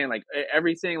know what I'm saying? Like,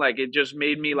 everything, like, it just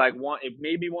made me like it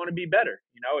made me want to be better.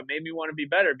 It made me want to be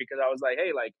better, because I was like,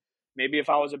 hey, like, maybe if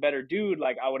I was a better dude,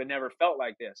 like, I would have never felt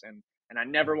like this. And I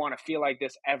never Mhm. want to feel like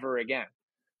this ever again.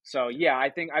 So yeah, I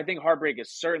think heartbreak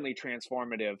is certainly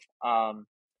transformative.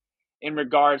 In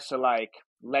regards to like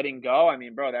letting go, I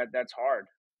mean, bro, that's hard.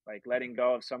 Like, letting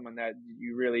go of someone that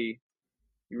you really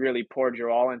poured your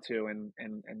all into,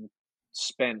 and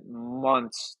spent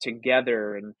months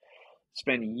together, and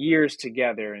spent years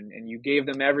together, and you gave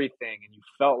them everything, and you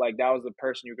felt like that was the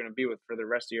person you're going to be with for the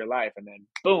rest of your life, and then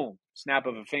boom, snap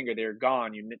of a finger, they're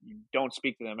gone. You don't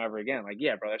speak to them ever again. Like,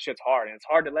 yeah, bro, that shit's hard, and it's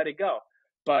hard to let it go. Yeah.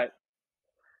 But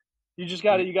you just Do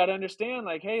gotta you, you gotta understand,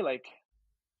 like, hey, like,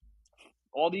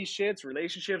 all these shits,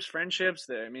 relationships, friendships,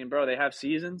 I mean, bro, they have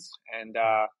seasons, and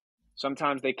yeah.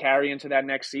 sometimes they carry into that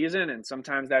next season, and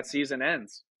sometimes that season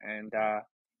ends. And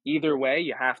either way,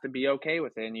 you have to be okay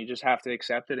with it, and you just have to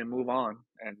accept it and move on.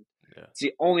 And Yeah. it's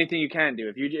the only thing you can do.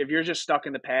 If you're just stuck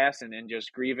in the past and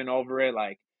just grieving over it,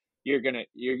 like you're gonna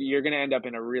end up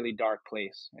in a really dark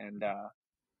place. And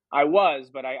I was,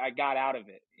 but I got out of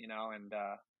it, you know. And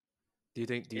Do you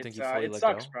think you fully it let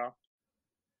sucks, go? bro.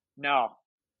 No,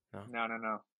 No. no, no,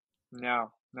 no,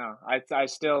 no, no. I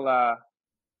still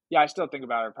yeah, I still think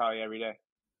about her probably every day.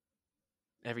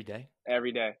 Every day?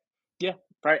 Every day. Yeah,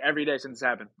 probably every day since it's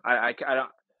happened. I don't,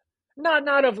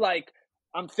 not of like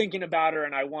I'm thinking about her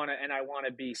and I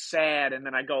wanna be sad and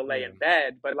then I go lay Yeah. in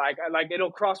bed, but like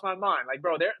it'll cross my mind. Like,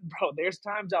 there's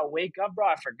times I'll wake up, bro,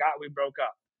 I forgot we broke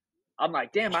up. I'm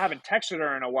like, damn, I haven't texted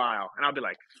her in a while, and I'll be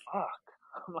like, fuck.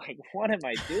 I'm like, what am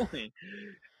I doing?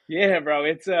 Yeah, bro.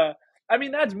 It's I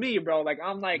mean, that's me, bro. Like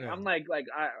Yeah.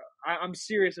 I'm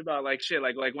serious about like shit.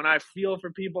 Like when I feel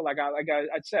for people, I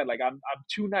said, like I'm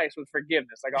too nice with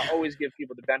forgiveness. Like I always give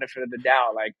people the benefit of the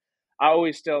doubt. Like I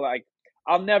always still like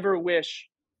I'll never wish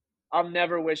I'll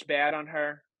never wish bad on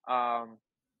her.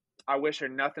 I wish her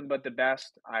nothing but the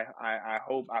best. I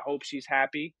hope she's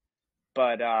happy.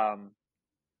 But I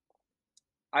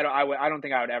don't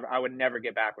think I would never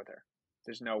get back with her.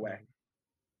 There's no way.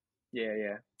 Yeah. Yeah,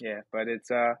 yeah, yeah. But it's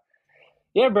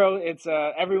yeah, bro. It's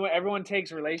everyone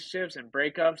takes relationships and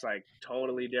breakups like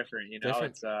totally different. You know,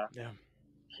 Different. it's Yeah.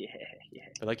 yeah, yeah,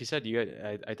 But like you said,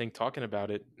 I think talking about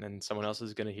it and someone else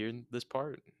is going to hear this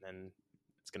part and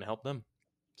it's going to help them.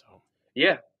 So,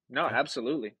 yeah. No, yeah.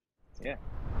 absolutely. Yeah.